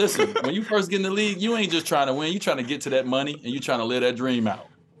real. Listen, when you first get in the league, you ain't just trying to win. You trying to get to that money, and you trying to live that dream out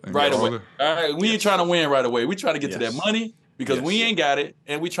right away. All right, we ain't trying to win right away. We trying to get to that money because we ain't got it,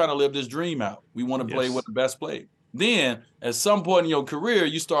 and we trying to live this dream out. We want to play with the best play. Then, at some point in your career,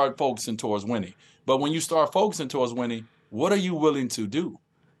 you start focusing towards winning. But when you start focusing towards winning, what are you willing to do?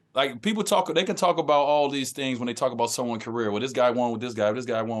 Like, people they can talk about all these things when they talk about someone's career. Well, this guy won with this guy, this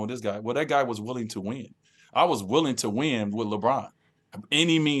guy won with this guy. Well, that guy was willing to win. I was willing to win with LeBron.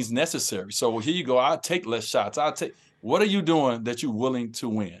 Any means necessary. So here you go. I'll take less shots. What are you doing that you're willing to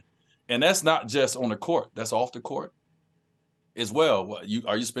win? And that's not just on the court. That's off the court as well.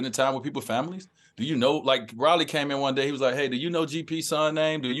 Are you spending time with people's families? Do you know, like Riley came in one day, he was like, hey, do you know GP's son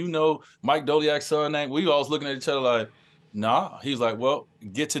name? Do you know Mike Doliak's son name? We all was looking at each other like, nah. He's like, well,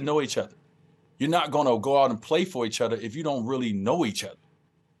 get to know each other. You're not going to go out and play for each other if you don't really know each other.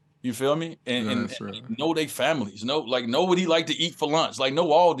 You feel me? And know their families. Know what he like to eat for lunch. Like,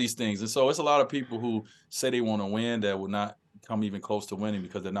 know all these things. And so it's a lot of people who say they want to win that will not come even close to winning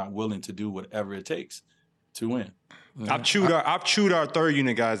because they're not willing to do whatever it takes to win. Yeah. I've chewed our third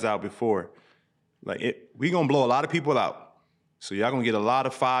unit guys out before. Like, we going to blow a lot of people out. So y'all going to get a lot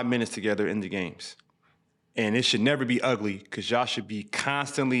of 5 minutes together in the games. And it should never be ugly because y'all should be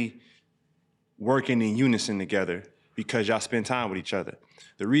constantly working in unison together because y'all spend time with each other.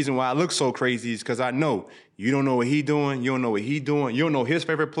 The reason why I look so crazy is because I know you don't know what he doing. You don't know what he doing. You don't know his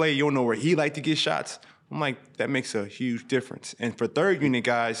favorite play. You don't know where he like to get shots. I'm like, that makes a huge difference. And for third unit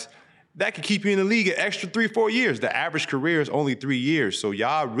guys, that could keep you in the league an extra 3-4 years. The average career is only 3 years. So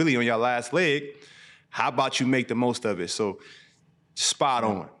y'all really on your last leg. How about you make the most of it? So spot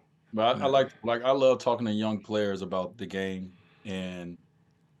on. But I love talking to young players about the game. And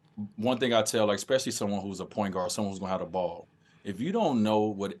one thing I tell, like, especially someone who's a point guard, someone who's gonna have the ball. If you don't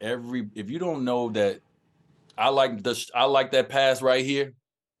know that I like that pass right here,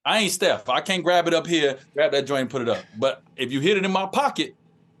 I ain't Steph. I can't grab it up here, grab that joint and put it up. But if you hit it in my pocket,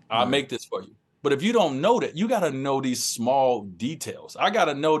 I'll make this for you. But if you don't know that, you got to know these small details. I got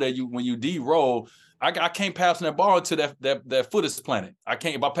to know that when you D-roll, I can't pass that ball until that foot is planted. I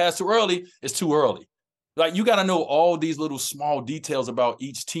can't. If I pass too early, it's too early. Like, you got to know all these little small details about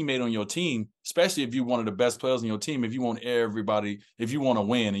each teammate on your team, especially if you're one of the best players on your team, if you want to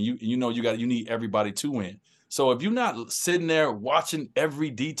win and you need everybody to win. So if you're not sitting there watching every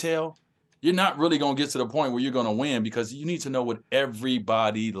detail, you're not really going to get to the point where you're going to win because you need to know what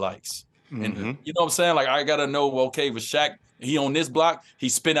everybody likes. Mm-hmm. And you know what I'm saying? Like, I got to know, okay, with Shaq, He on this block, he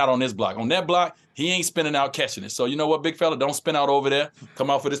spin out on this block. On that block, he ain't spinning out catching it. So you know what, big fella, don't spin out over there. Come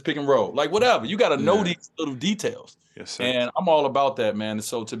out for this pick and roll. Like whatever. You got to know these little details. Yes, sir. And I'm all about that, man. And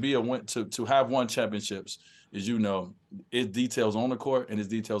so to have won championships is, you know, it's details on the court and it's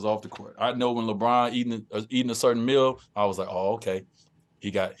details off the court. I know when LeBron eating a certain meal, I was like, oh, okay. He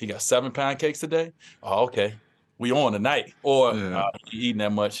got 7 pancakes today. Oh, okay. We on tonight. Or he eating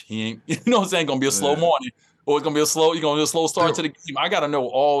that much. He ain't, you know what I'm saying? Gonna be a slow morning. Or it's gonna be a slow start to the game. I gotta know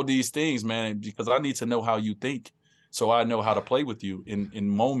all these things, man, because I need to know how you think. So I know how to play with you in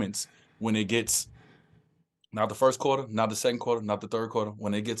moments when it gets not the first quarter, not the second quarter, not the third quarter.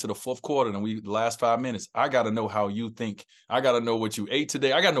 When it gets to the fourth quarter and the last 5 minutes, I got to know how you think. I got to know what you ate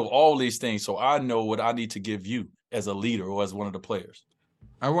today. I got to know all these things so I know what I need to give you as a leader or as one of the players.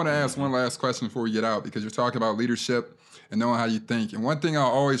 I want to ask one last question before we get out, because you're talking about leadership and knowing how you think. And one thing I'll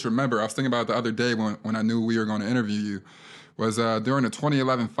always remember, I was thinking about the other day when I knew we were going to interview you, was during the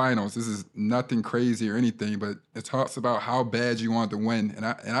 2011 finals. This is nothing crazy or anything, but it talks about how bad you want to win. And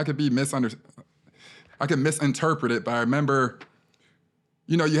I could be I can misinterpret it, but I remember,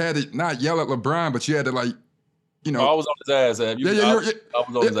 you know, you had to not yell at LeBron, but you had to, like, you know. I was on his ass, Ab. I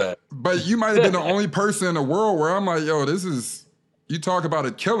was on his ass. But you might have been the only person in the world where I'm like, yo, this is, you talk about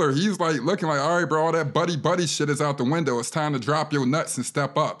a killer. He's like looking like, all right, bro, all that buddy shit is out the window. It's time to drop your nuts and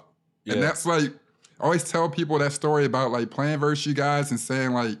step up. Yeah. And that's like, I always tell people that story about like playing versus you guys and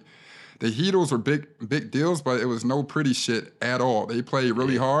saying like, the Heatles were big deals, but it was no pretty shit at all. They played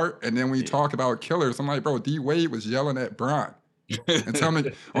really hard. And then when you talk about killers, I'm like, bro, D Wade was yelling at Bron. And tell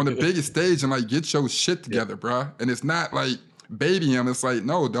me on the biggest stage and like, get your shit together, bro. And it's not like baby him. It's like,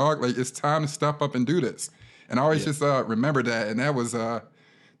 no, dog, like it's time to step up and do this. And I always just remember that. And that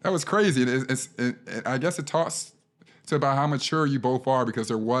was crazy. I guess it talks to about how mature you both are, because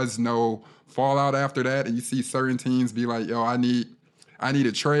there was no fallout after that. And you see certain teams be like, yo, I need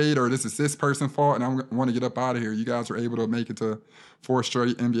a trade, or this person's fault, and I want to get up out of here. You guys were able to make it to 4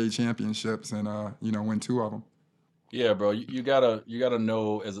 straight NBA championships and win 2 of them. Yeah, bro. You gotta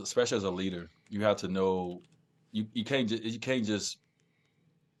know, especially as a leader, you have to know you can't just.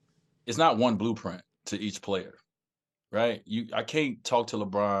 It's not one blueprint to each player, right? I can't talk to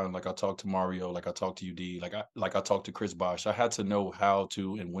LeBron like I talk to Mario, like I talk to UD, like I talk to Chris Bosh. I had to know how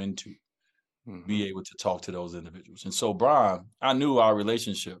to and when to be able to talk to those individuals. And so Bron, I knew our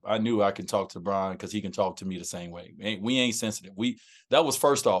relationship. I knew I can talk to Bron because he can talk to me the same way. We ain't sensitive. That was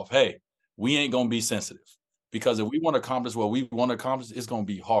first off, hey, we ain't going to be sensitive, because if we want to accomplish what we want to accomplish, it's going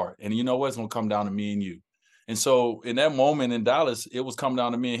to be hard. And you know what? It's going to come down to me and you. And so in that moment in Dallas, it was coming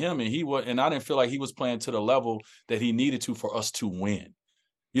down to me and him, and I didn't feel like he was playing to the level that he needed to for us to win.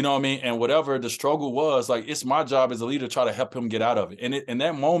 You know what I mean? And whatever the struggle was, like, it's my job as a leader to try to help him get out of it. And in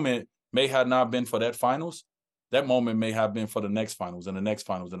that moment, may have not been for that finals. That moment may have been for the next finals and the next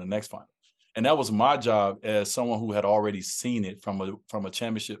finals and the next finals. And that was my job as someone who had already seen it from a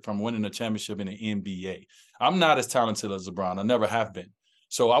championship, from winning a championship in the NBA. I'm not as talented as LeBron. I never have been.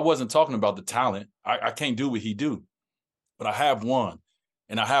 So I wasn't talking about the talent. I can't do what he do, but I have won,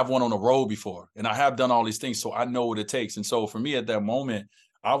 and I have won on the road before, and I have done all these things. So I know what it takes. And so for me at that moment,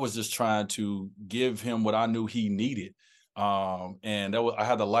 I was just trying to give him what I knew he needed. And I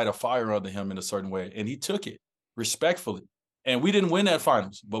had to light a fire under him in a certain way, and he took it respectfully. And we didn't win that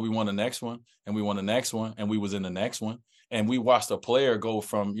finals, but we won the next one, and we won the next one, and we was in the next one. And we watched a player go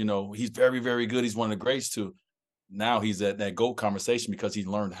from, he's very, very good, he's one of the greats, to now he's at that GOAT conversation because he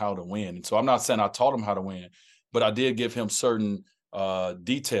learned how to win. And so I'm not saying I taught him how to win, but I did give him certain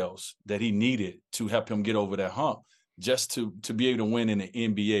details that he needed to help him get over that hump, just to be able to win in the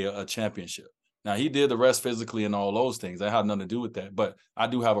NBA a championship. Now, he did the rest physically and all those things. That had nothing to do with that. But I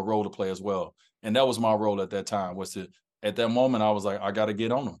do have a role to play as well. And that was my role at that time, was to, at that moment, I was like, I got to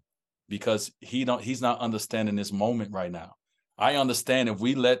get on him, because he's not understanding this moment right now. I understand if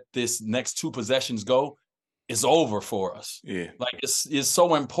we let this next 2 possessions go, it's over for us. Yeah. Like, it's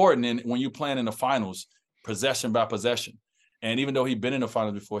so important. And when you're playing in the finals, possession by possession. And even though he'd been in the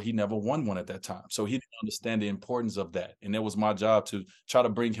finals before, he never won one at that time. So he didn't understand the importance of that. And it was my job to try to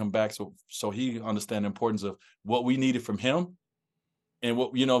bring him back so he understand the importance of what we needed from him, and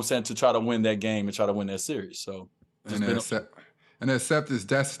what, to try to win that game and try to win that series. So and accept his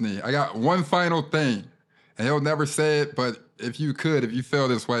destiny. I got one final thing, and he'll never say it, but if you feel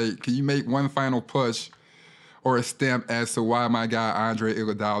this way, can you make one final push or a stamp as to why my guy Andre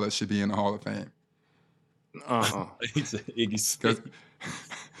Iguodala should be in the Hall of Fame?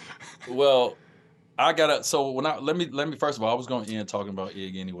 Well, I gotta. So let me first of all, I was going to end talking about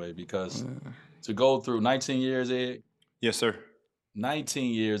Ig anyway, because to go through 19 years, Ig. Yes, sir.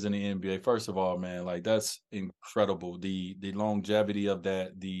 19 years in the NBA. First of all, man, like that's incredible. The longevity of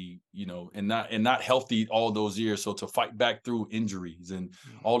that, and not healthy all those years. So to fight back through injuries and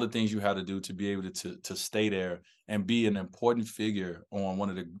all the things you had to do to be able to stay there and be an important figure on one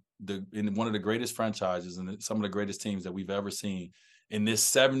of the greatest franchises and some of the greatest teams that we've ever seen in this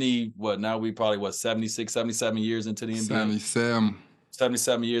 76, 77 years into the NBA.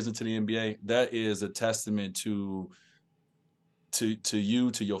 77 years into the NBA. That is a testament to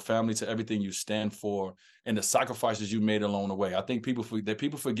you, to your family, to everything you stand for, and the sacrifices you made along the way. I think people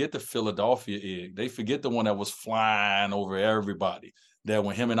forget the Philadelphia Ig. They forget the one that was flying over everybody. That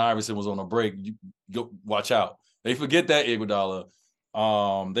when him and Iverson was on a break, you go watch out. They forget that Iguodala.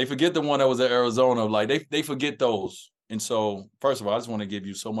 They forget the one that was at Arizona. Like they forget those. And so, first of all, I just want to give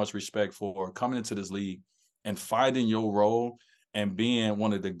you so much respect for coming into this league and finding your role and being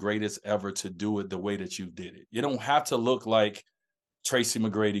one of the greatest ever to do it the way that you did it. You don't have to look like Tracy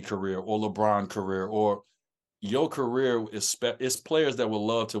McGrady career or LeBron career, or your career is players that will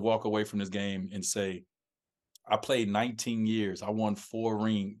love to walk away from this game and say, I played 19 years. I won 4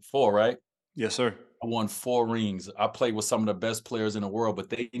 rings, right? Yes, sir. I won 4 rings. I played with some of the best players in the world, but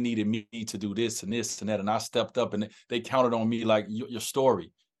they needed me to do this and this and that. And I stepped up and they counted on me. Like your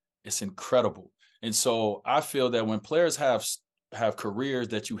story. It's incredible. And so I feel that when players have careers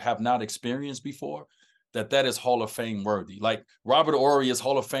that you have not experienced before, that is Hall of Fame worthy. Like Robert Horry is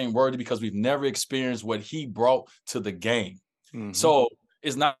Hall of Fame worthy because we've never experienced what he brought to the game. Mm-hmm. So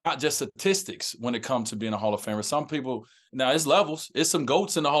it's not just statistics when it comes to being a Hall of Famer. Some people, now it's levels. It's some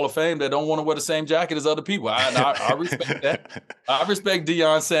GOATs in the Hall of Fame that don't want to wear the same jacket as other people. I respect that. I respect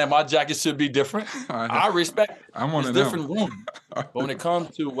Deion saying my jacket should be different. I respect it. I'm one of them. Different room. But when it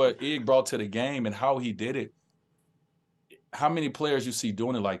comes to what Ig brought to the game and how he did it, how many players you see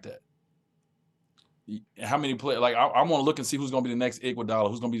doing it like that? How many players? Like I want to look and see who's going to be the next Iguodala,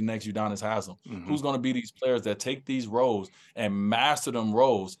 who's going to be the next Udonis Haslem, who's going to be these players that take these roles and master them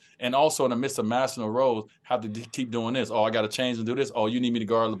roles, and also in the midst of mastering the roles, have to keep doing this. Oh, I got to change and do this. Oh, you need me to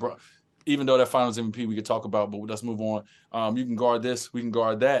guard LeBron. Even though that Finals MVP we could talk about, but let's move on. You can guard this, we can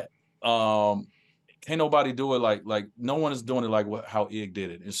guard that. Can't nobody do it like no one is doing it like how Ig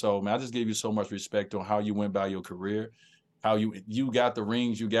did it. And so, man, I just gave you so much respect on how you went about your career. How you got the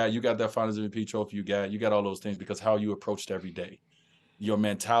rings, you got that Finals MVP trophy, you got all those things because how you approached every day, your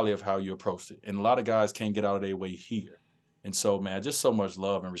mentality of how you approached it. And a lot of guys can't get out of their way here. And so, man, just so much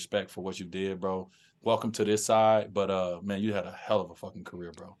love and respect for what you did, bro. Welcome to this side, but man, you had a hell of a fucking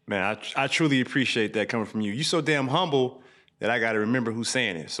career, bro. Man, I truly appreciate that coming from you. You're so damn humble that I got to remember who's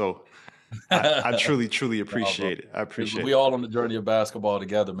saying it. So I truly appreciate it. I appreciate it. We all on the journey of basketball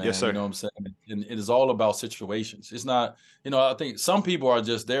together, man. Yes, sir. You know what I'm saying? And it is all about situations. It's not, I think some people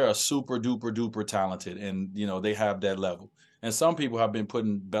they're super duper talented and, they have that level. And some people have been put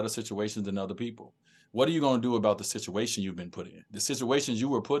in better situations than other people. What are you going to do about the situation you've been put in? The situations you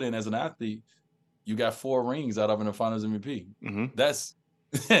were put in as an athlete, you got 4 rings out of in the Finals MVP. Mm-hmm. That's,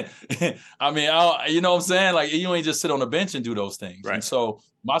 I mean, you know what I'm saying? Like, you ain't just sit on the bench and do those things. Right. And so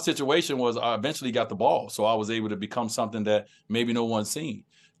my situation was I eventually got the ball. So I was able to become something that maybe no one's seen.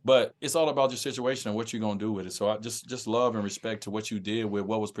 But it's all about your situation and what you're going to do with it. So I just love and respect to what you did with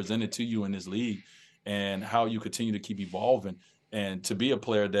what was presented to you in this league and how you continue to keep evolving. And to be a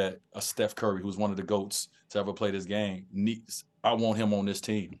player that a Steph Curry, who's one of the GOATs to ever play this game, needs. I want him on this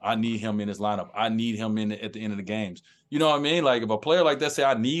team. I need him in this lineup. I need him at the end of the games. You know what I mean? Like if a player like that say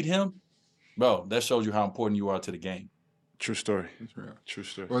I need him, bro, that shows you how important you are to the game. True story. That's real. True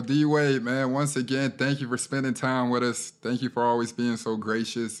story. Well, D Wade, man, once again, thank you for spending time with us. Thank you for always being so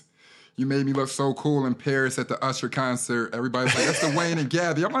gracious. You made me look so cool in Paris at the Usher concert. Everybody's like, that's Dwyane and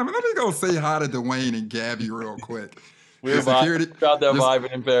Gabby. I'm like, let me go say hi to Dwyane and Gabby real quick. We were got that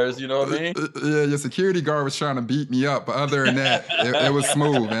vibing in Paris, you know what I mean? Yeah, your security guard was trying to beat me up, but other than that, it was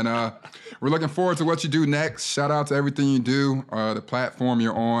smooth. And we're looking forward to what you do next. Shout out to everything you do, the platform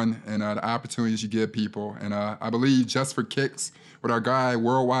you're on, and the opportunities you give people. And I believe Just for Kicks with our guy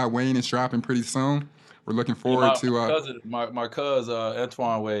Worldwide Wayne is dropping pretty soon. We're looking forward to my cousin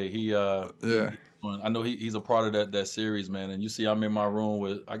Antoine Wade. He I know he's a part of that series, man. And you see, I'm in my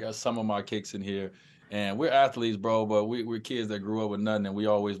room I got some of my kicks in here. And we're athletes, bro, but we're kids that grew up with nothing, and we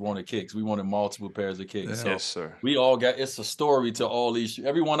always wanted kicks. We wanted multiple pairs of kicks. Yes, sir. We all it's a story to all these.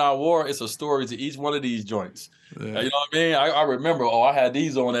 Every one I wore, it's a story to each one of these joints. Yeah. You know what I mean? I remember, I had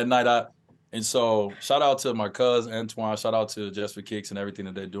these on that night. And so shout out to my cousin, Antoine. Shout out to Just for Kicks and everything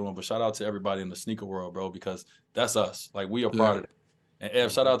that they're doing. But shout out to everybody in the sneaker world, bro, because that's us. Like, we are part of it. And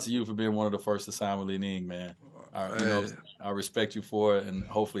Ev, shout out to you for being one of the first to sign with Li Ning, man. I respect you for it, and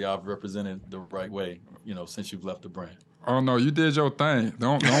hopefully I've represented the right way, since you've left the brand. Oh no, you did your thing.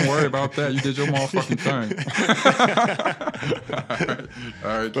 Don't worry about that. You did your motherfucking thing.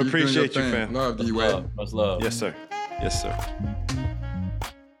 All right. But appreciate you, fam. Love, D-Wade. Much love. Yes, sir. Yes, sir.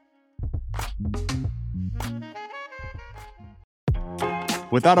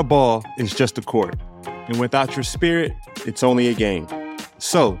 Without a ball, it's just a court. And without your spirit, it's only a game.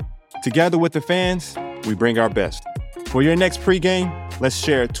 So, together with the fans, we bring our best. For your next pregame, let's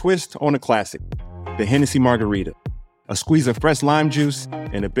share a twist on a classic, the Hennessy Margarita. A squeeze of fresh lime juice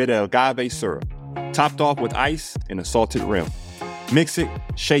and a bit of agave syrup, topped off with ice and a salted rim. Mix it,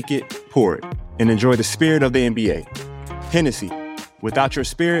 shake it, pour it, and enjoy the spirit of the NBA. Hennessy, without your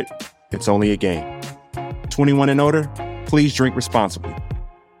spirit, it's only a game. 21 and older, please drink responsibly.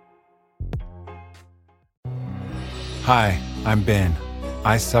 Hi, I'm Ben.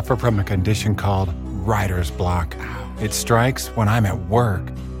 I suffer from a condition called writer's block. It strikes when I'm at work.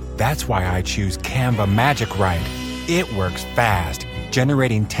 That's why I choose Canva Magic Write. It works fast,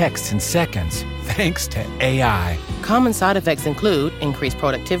 generating text in seconds, thanks to AI. Common side effects include increased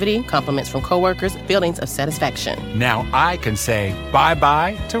productivity, compliments from coworkers, feelings of satisfaction. Now I can say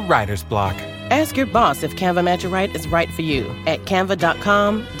bye-bye to writer's block. Ask your boss if Canva Magic Write is right for you at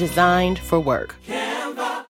canva.com, designed for work.